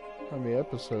how many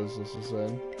episodes this is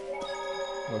in.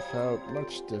 Without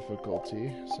much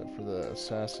difficulty, except for the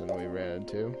assassin we ran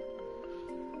into.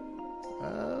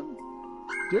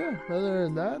 Yeah, other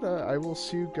than that, I will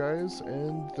see you guys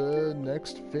in the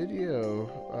next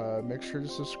video. Make sure to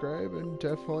subscribe and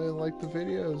definitely like the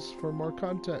videos for more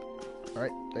content.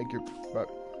 Alright, thank you.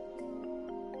 Bye.